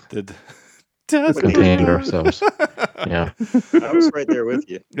both did. Contained ourselves. Yeah. I was right there with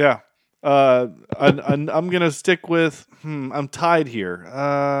you. Yeah. I'm gonna stick with. I'm tied here.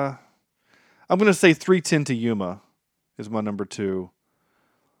 I'm gonna say 3:10 to Yuma is my number 2.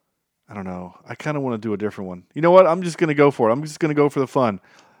 I don't know. I kind of want to do a different one. You know what? I'm just gonna go for it. I'm just gonna go for the fun.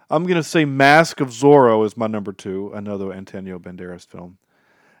 I'm gonna say Mask of Zorro is my number 2, another Antonio Banderas film.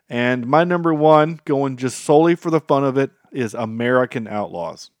 And my number 1, going just solely for the fun of it, is American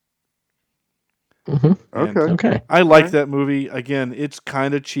Outlaws. Okay. I like that movie. Again, it's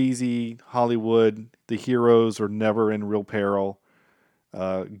kind of cheesy Hollywood. The heroes are never in real peril.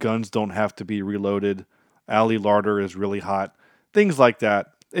 Guns don't have to be reloaded. Ali Larder is really hot. Things like that.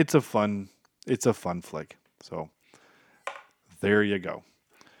 It's a fun flick. So there you go.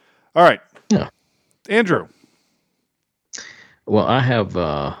 All right. Yeah. Andrew. Well, I've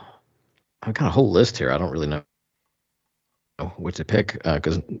got a whole list here. I don't really know which to pick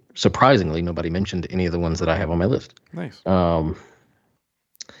because surprisingly nobody mentioned any of the ones that I have on my list. Nice. And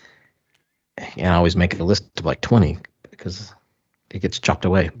I always make a list of like 20 because it gets chopped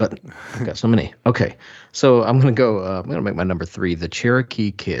away, but I've got so many. Okay, so I'm gonna go. I'm gonna make my number 3, The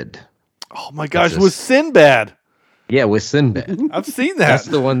Cherokee Kid. Oh my gosh, with Sinbad. Yeah, with Sinbad. I've seen that. That's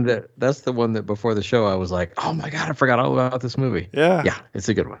the one that before the show I was like, oh my god, I forgot all about this movie. Yeah, it's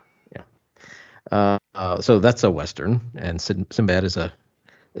a good one. Yeah. So that's a Western, and Sinbad is a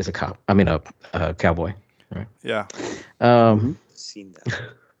cop. I mean a cowboy. Right. Yeah. Seen that.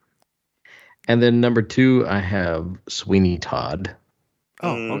 And then number 2, I have Sweeney Todd.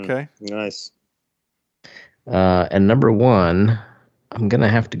 Oh, okay. Nice. And number 1, I'm gonna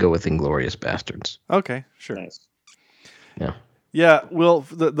have to go with Inglourious Bastards. Okay, sure. Nice. Yeah. Yeah, well,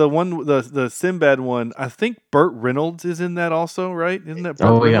 the Sinbad one, I think Burt Reynolds is in that also, right? Isn't that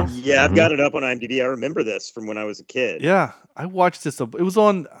Burt Reynolds? Yeah, I've got it up on IMDb. I remember this from when I was a kid. Yeah, I watched this. It was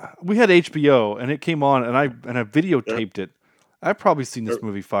on. We had HBO, and it came on, and I videotaped it. I've probably seen this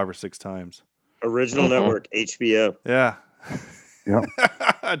movie 5 or 6 times. Original Network, HBO. Yeah. Yeah.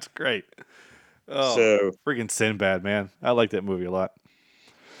 That's great. Oh, So freaking Sinbad, man. I like that movie a lot.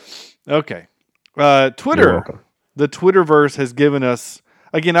 Okay. Twitter. The Twitterverse has given us,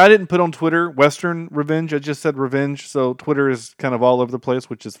 again, I didn't put on Twitter Western Revenge. I just said Revenge. So Twitter is kind of all over the place,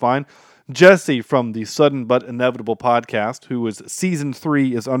 which is fine. Jesse from the Sudden But Inevitable podcast, who is season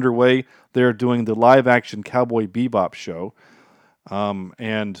 3 is underway. They're doing the live action Cowboy Bebop show.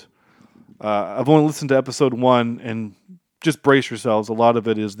 And I've only listened to episode 1, and just brace yourselves. A lot of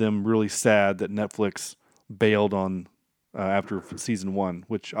it is them really sad that Netflix bailed on after season 1,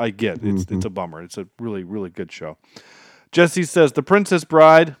 which I get. It's a bummer. It's a really, really good show. Jesse says The Princess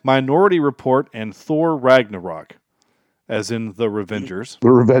Bride, Minority Report, and Thor Ragnarok, as in the Revengers. The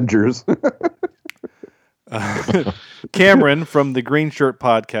Revengers. Cameron from the Green Shirt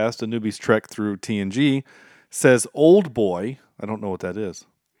podcast, a newbie's trek through TNG, says Old Boy. I don't know what that is.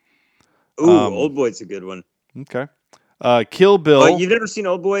 Ooh, Old Boy's a good one. Okay. Kill Bill. You've never seen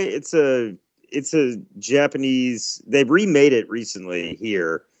Old Boy? It's a Japanese. They remade it recently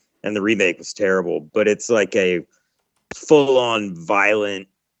here, and the remake was terrible. But it's like a full-on violent,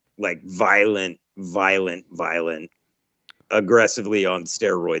 aggressively on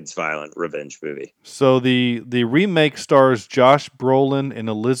steroids, violent revenge movie. So the remake stars Josh Brolin and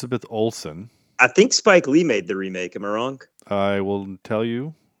Elizabeth Olsen. I think Spike Lee made the remake. Am I wrong? I will tell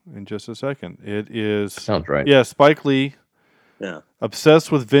you in just a second. It is. Sounds right. Yeah, Spike Lee. Yeah.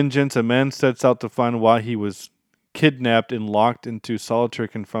 Obsessed with vengeance, a man sets out to find why he was kidnapped and locked into solitary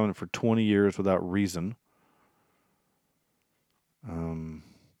confinement for 20 years without reason.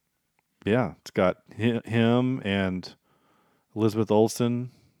 Yeah, it's got him and Elizabeth Olsen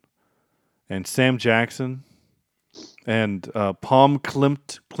and Sam Jackson and Palm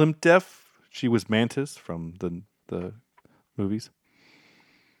Klimteff. She was Mantis from the movies.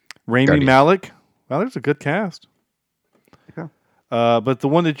 Rami Guardian. Malek. Well, there's a good cast. Yeah. But the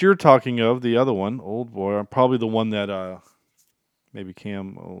one that you're talking of, the other one, Old Boy, probably the one that maybe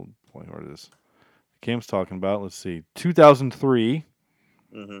Cam, Old Boy, what is this? Cam's talking about. Let's see, 2003.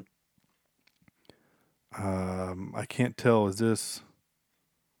 Mm-hmm. I can't tell. Is this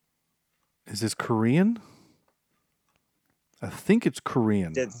Korean? I think it's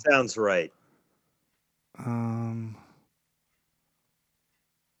Korean. That sounds right.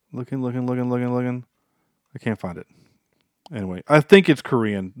 Looking. I can't find it. Anyway, I think it's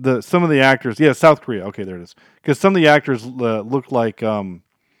Korean. Some of the actors, South Korea. Okay, there it is. Because some of the actors look like one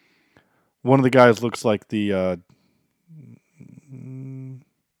of the guys looks like the.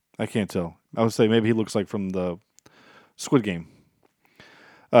 I can't tell. I would say maybe he looks like from the Squid Game.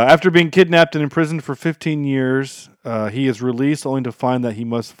 After being kidnapped and imprisoned for 15 years, he is released only to find that he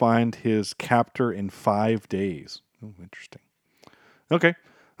must find his captor in 5 days. Oh, interesting. Okay.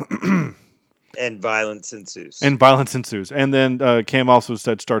 And violence ensues. And violence ensues. And then Cam also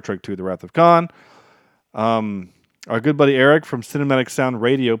said Star Trek II, The Wrath of Khan. Our good buddy Eric from Cinematic Sound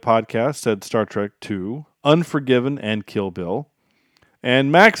Radio podcast said Star Trek II, Unforgiven, and Kill Bill.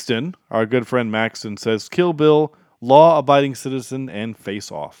 And Maxton, our good friend Maxton, says Kill Bill, Law Abiding Citizen, and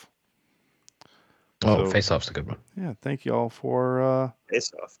Face Off. Oh, Face Off's a good one. Yeah, thank you all for...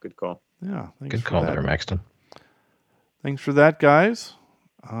 Face Off, good call. Yeah, thanks good for call that. there, Maxton. Thanks for that, guys.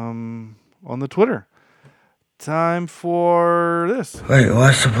 On the Twitter. Time for this. Wait,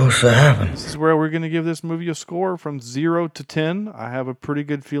 what's supposed to happen? This is where we're going to give this movie a score from 0 to 10. I have a pretty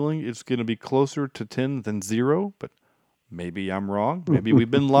good feeling it's going to be closer to 10 than 0, but maybe I'm wrong. Maybe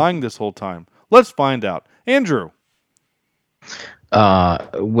we've been lying this whole time. Let's find out. Andrew.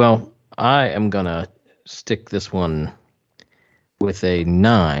 Well, I am going to stick this one with a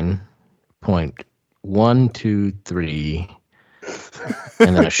 9.123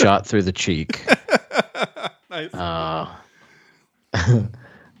 and then a shot through the cheek. Nice.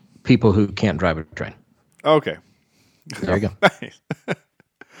 People who can't drive a train. Okay. There you go. Nice.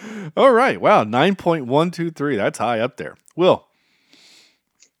 All right. Wow. 9.123. That's high up there. Will.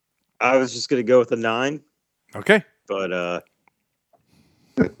 I was just going to go with a 9. Okay. But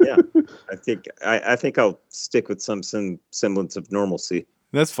yeah, I think I'll stick with some semblance of normalcy.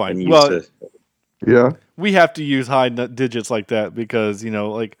 That's fine. Yeah. We have to use high digits like that because,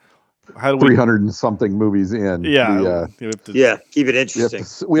 like, how do we 300 and something movies in? Yeah. Keep it interesting.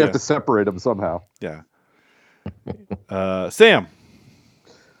 We have to separate them somehow. Yeah. Sam.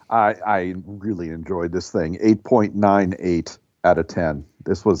 I really enjoyed this thing. 8.98 out of 10.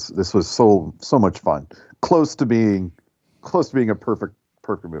 This was so much fun. Close to being a perfect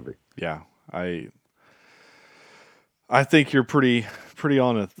movie. Yeah. I think you're pretty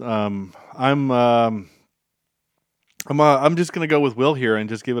on it. I'm just going to go with Will here and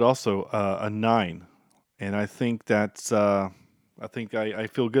just give it also a 9. And I think that's I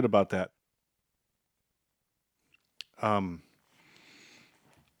feel good about that.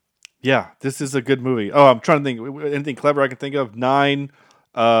 Yeah, this is a good movie. Oh, I'm trying to think anything clever I can think of. 9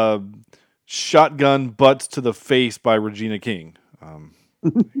 shotgun butts to the face by Regina King.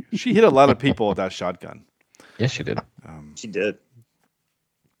 She hit a lot of people with that shotgun. Yes, she did. She did.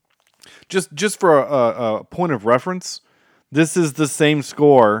 Just for a point of reference, this is the same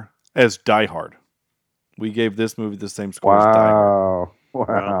score as Die Hard. We gave this movie the same score as Die Hard.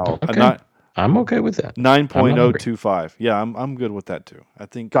 Wow. Okay. I'm okay with that. 9.025. Yeah, I'm good with that too. I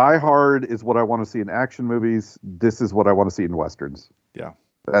think Die Hard is what I want to see in action movies. This is what I want to see in westerns. Yeah.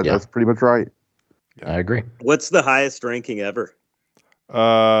 That's pretty much right. I agree. What's the highest ranking ever?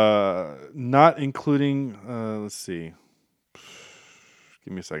 Not including let's see.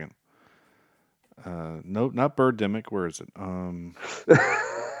 Give me a second. Nope, not Birdemic. Where is it? Where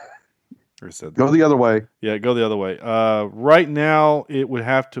is it? Go the other way. Yeah, go the other way. Right now it would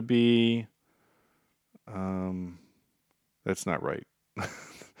have to be that's not right.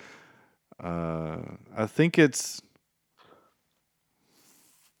 I think it's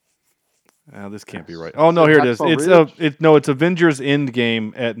this can't be right. Oh no, here it is. It's Avengers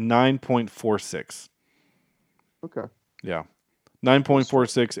Endgame at 9.46. Okay. Yeah.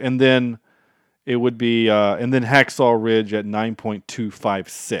 9.46, and then it would be and then Hacksaw Ridge at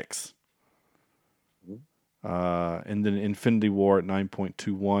 9.256. And then Infinity War at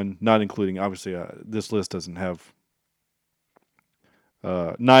 9.21, not including, obviously, this list doesn't have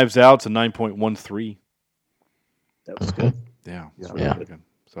Knives Out's a 9.13. That was good. Yeah. Really good.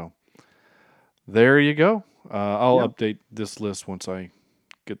 So there you go. I'll update this list once I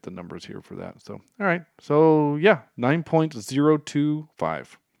get the numbers here for that. So, all right. So, 9.025.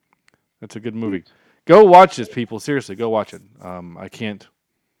 That's a good movie. Go watch this, people. Seriously, go watch it. I can't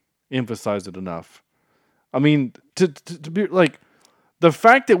emphasize it enough. I mean, to be like, the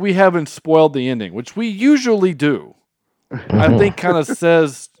fact that we haven't spoiled the ending, which we usually do, I think kind of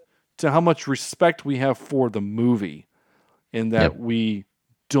says to how much respect we have for the movie in that we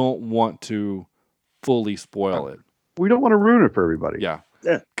don't want to fully spoil it. We don't want to ruin it for everybody. Yeah.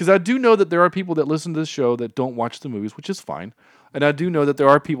 Because I do know that there are people that listen to this show that don't watch the movies, which is fine. And I do know that there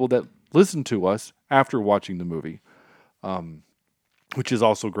are people that listen to us after watching the movie, which is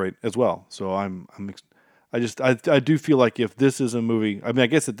also great as well. So I do feel like if this is a movie, I mean, I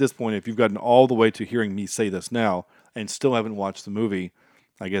guess at this point, if you've gotten all the way to hearing me say this now and still haven't watched the movie,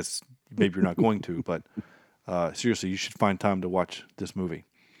 I guess maybe you're not going to, but seriously, you should find time to watch this movie.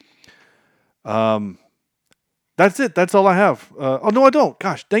 That's it. That's all I have. Oh no, I don't.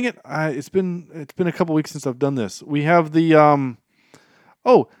 Gosh, dang it! It's been a couple weeks since I've done this. We have the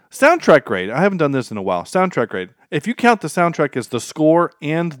soundtrack grade. I haven't done this in a while. Soundtrack grade. if you count the soundtrack as the score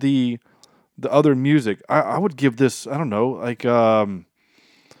and the other music, I would give this, I don't know, like a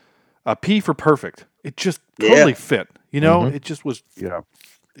P for perfect. It just totally fit. You know, it just was. Yeah.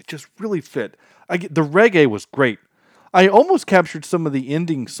 It just really fit. The reggae was great. I almost captured some of the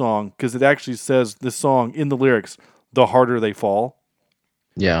ending song because it actually says this song in the lyrics, "The harder they fall."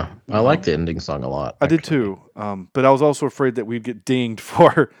 Yeah, I like the ending song a lot. I did too, but I was also afraid that we'd get dinged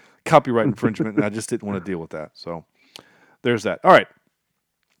for copyright infringement, and I just didn't want to deal with that. So there's that. All right,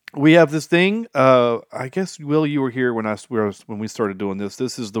 we have this thing. I guess Will, you were here when we started doing this.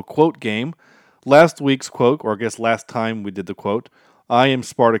 This is the quote game. Last week's quote, or I guess last time we did the quote, "I am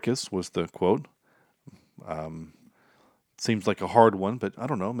Spartacus" was the quote. Seems like a hard one, but I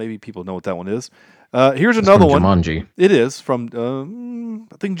don't know. Maybe people know what that one is. Here's another one. Jumanji. It is from,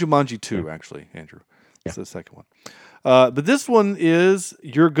 I think Jumanji 2, actually, Andrew. It's the second one. But this one is,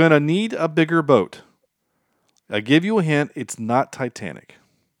 "You're going to need a bigger boat." I give you a hint. It's not Titanic.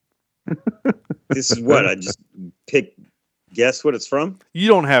 This is what? I just guess what it's from? You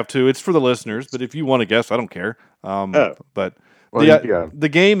don't have to. It's for the listeners, but if you want to guess, I don't care. But... Well, the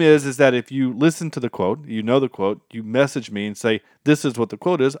game is that if you listen to the quote, you know the quote, you message me and say, "This is what the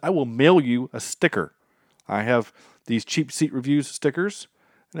quote is," I will mail you a sticker. I have these Cheap Seat Reviews stickers,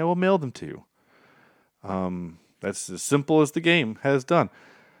 and I will mail them to you. That's as simple as the game has done.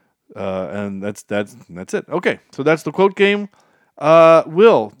 And that's it. Okay, so that's the quote game.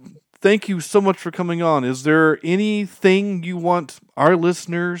 Will, thank you so much for coming on. Is there anything you want our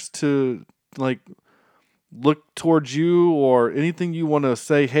listeners to, look towards you, or anything you want to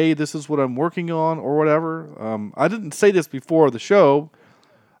say, "Hey, this is what I'm working on," or whatever? I didn't say this before the show.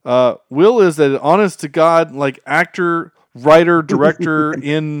 Will is an honest to God, actor, writer, director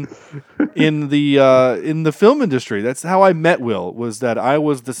in the film industry. That's how I met Will, was that I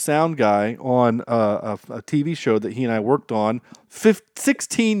was the sound guy on a TV show that he and I worked on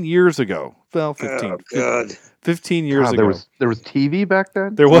 16 years ago. Well, 15. Oh, God. 15 years ago. There was TV back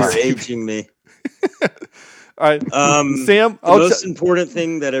then? There was. You're aging me. All right, Sam. The most important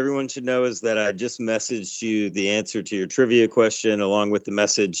thing that everyone should know is that I just messaged you the answer to your trivia question, along with the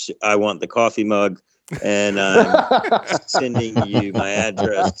message, "I want the coffee mug," and I'm sending you my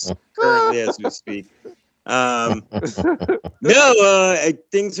address currently as we speak.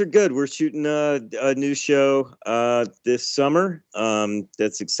 Things are good. We're shooting a new show this summer.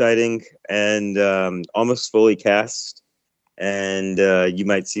 That's exciting and almost fully cast. And you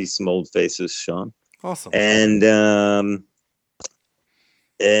might see some old faces, Sean. Awesome. And I'm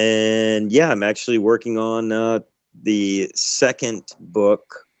actually working on the second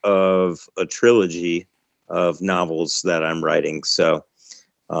book of a trilogy of novels that I'm writing. So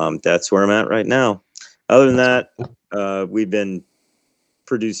that's where I'm at right now. Other than that, we've been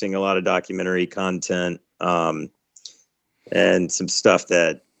producing a lot of documentary content and some stuff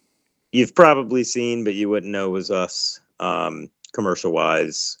that you've probably seen, but you wouldn't know was us. Commercial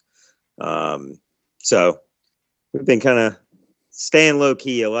wise. So we've been kind of staying low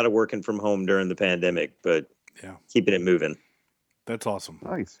key, a lot of working from home during the pandemic, but keeping it moving. That's awesome.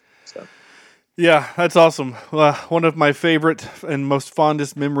 Nice. So. Yeah, that's awesome. One of my favorite and most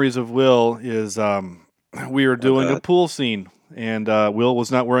fondest memories of Will is we were doing a pool scene, and Will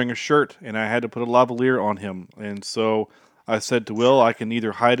was not wearing a shirt, and I had to put a lavalier on him. And so I said to Will, "I can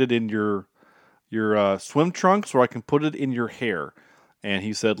either hide it in your swim trunks, or I can put it in your hair." And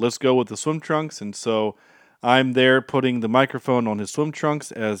he said, "Let's go with the swim trunks." And so I'm there putting the microphone on his swim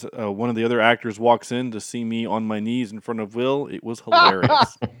trunks as one of the other actors walks in to see me on my knees in front of Will. It was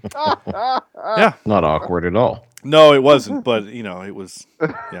hilarious. Yeah, not awkward at all. No, it wasn't. But it was.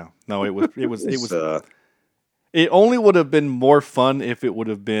 Yeah, no, it was. It only would have been more fun if it would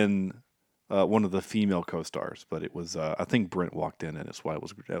have been one of the female co-stars, but it was. I think Brent walked in, and that's why it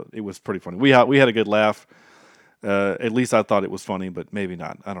was pretty funny. We had a good laugh. At least I thought it was funny, but maybe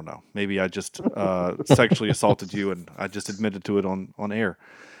not. I don't know. Maybe I just sexually assaulted you, and I just admitted to it on air.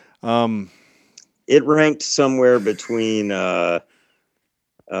 It ranked somewhere between what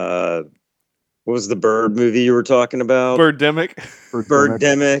was the bird movie you were talking about? Birdemic.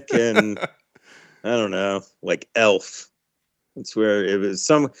 Birdemic, and I don't know, like Elf. It's where it was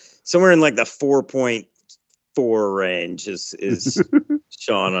somewhere in like the 4.4 range is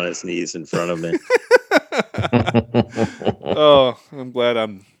Sean on his knees in front of me. Oh, I'm glad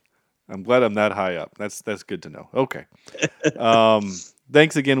I'm that high up. That's good to know. Okay.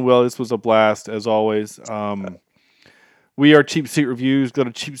 Thanks again, Will. This was a blast as always. We are Cheap Seat Reviews. Go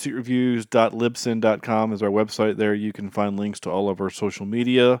to cheapseatreviews.libsyn.com is our website. There you can find links to all of our social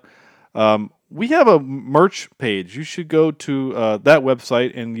media. We have a merch page. You should go to that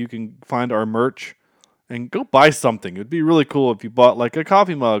website and you can find our merch and go buy something. It'd be really cool if you bought like a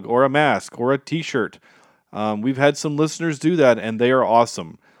coffee mug or a mask or a T-shirt. We've had some listeners do that, and they are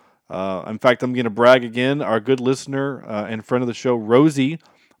awesome. In fact, I'm going to brag again. Our good listener and friend of the show, Rosie,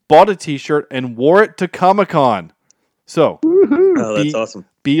 bought a T-shirt and wore it to Comic-Con. So, that's awesome.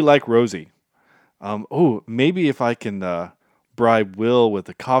 Be like Rosie. Maybe if I can bribe Will with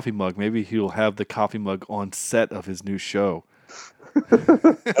a coffee mug, maybe he'll have the coffee mug on set of his new show.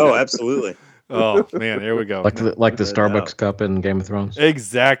 Oh, absolutely. Oh man, there we go. Like the Starbucks cup in Game of Thrones.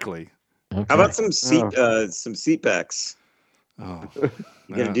 Exactly. Okay. How about some seat backs? Oh,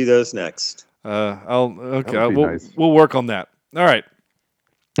 you got to do those next. We'll work on that. All right,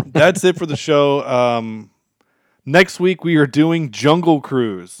 that's it for the show. Next week we are doing Jungle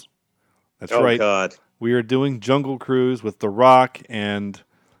Cruise. That's right. Oh God, we are doing Jungle Cruise with The Rock and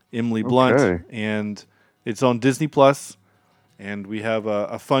Emily Blunt, and it's on Disney Plus. And we have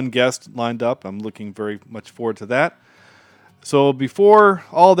a fun guest lined up. I'm looking very much forward to that. So before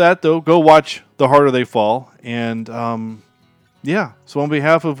all that, though, go watch The Harder They Fall. And, so on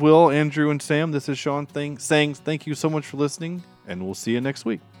behalf of Will, Andrew, and Sam, this is Sean saying thank you so much for listening, and we'll see you next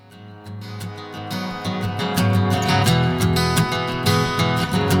week.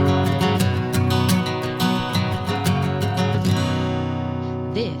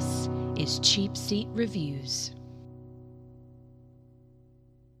 This is Cheap Seat Reviews.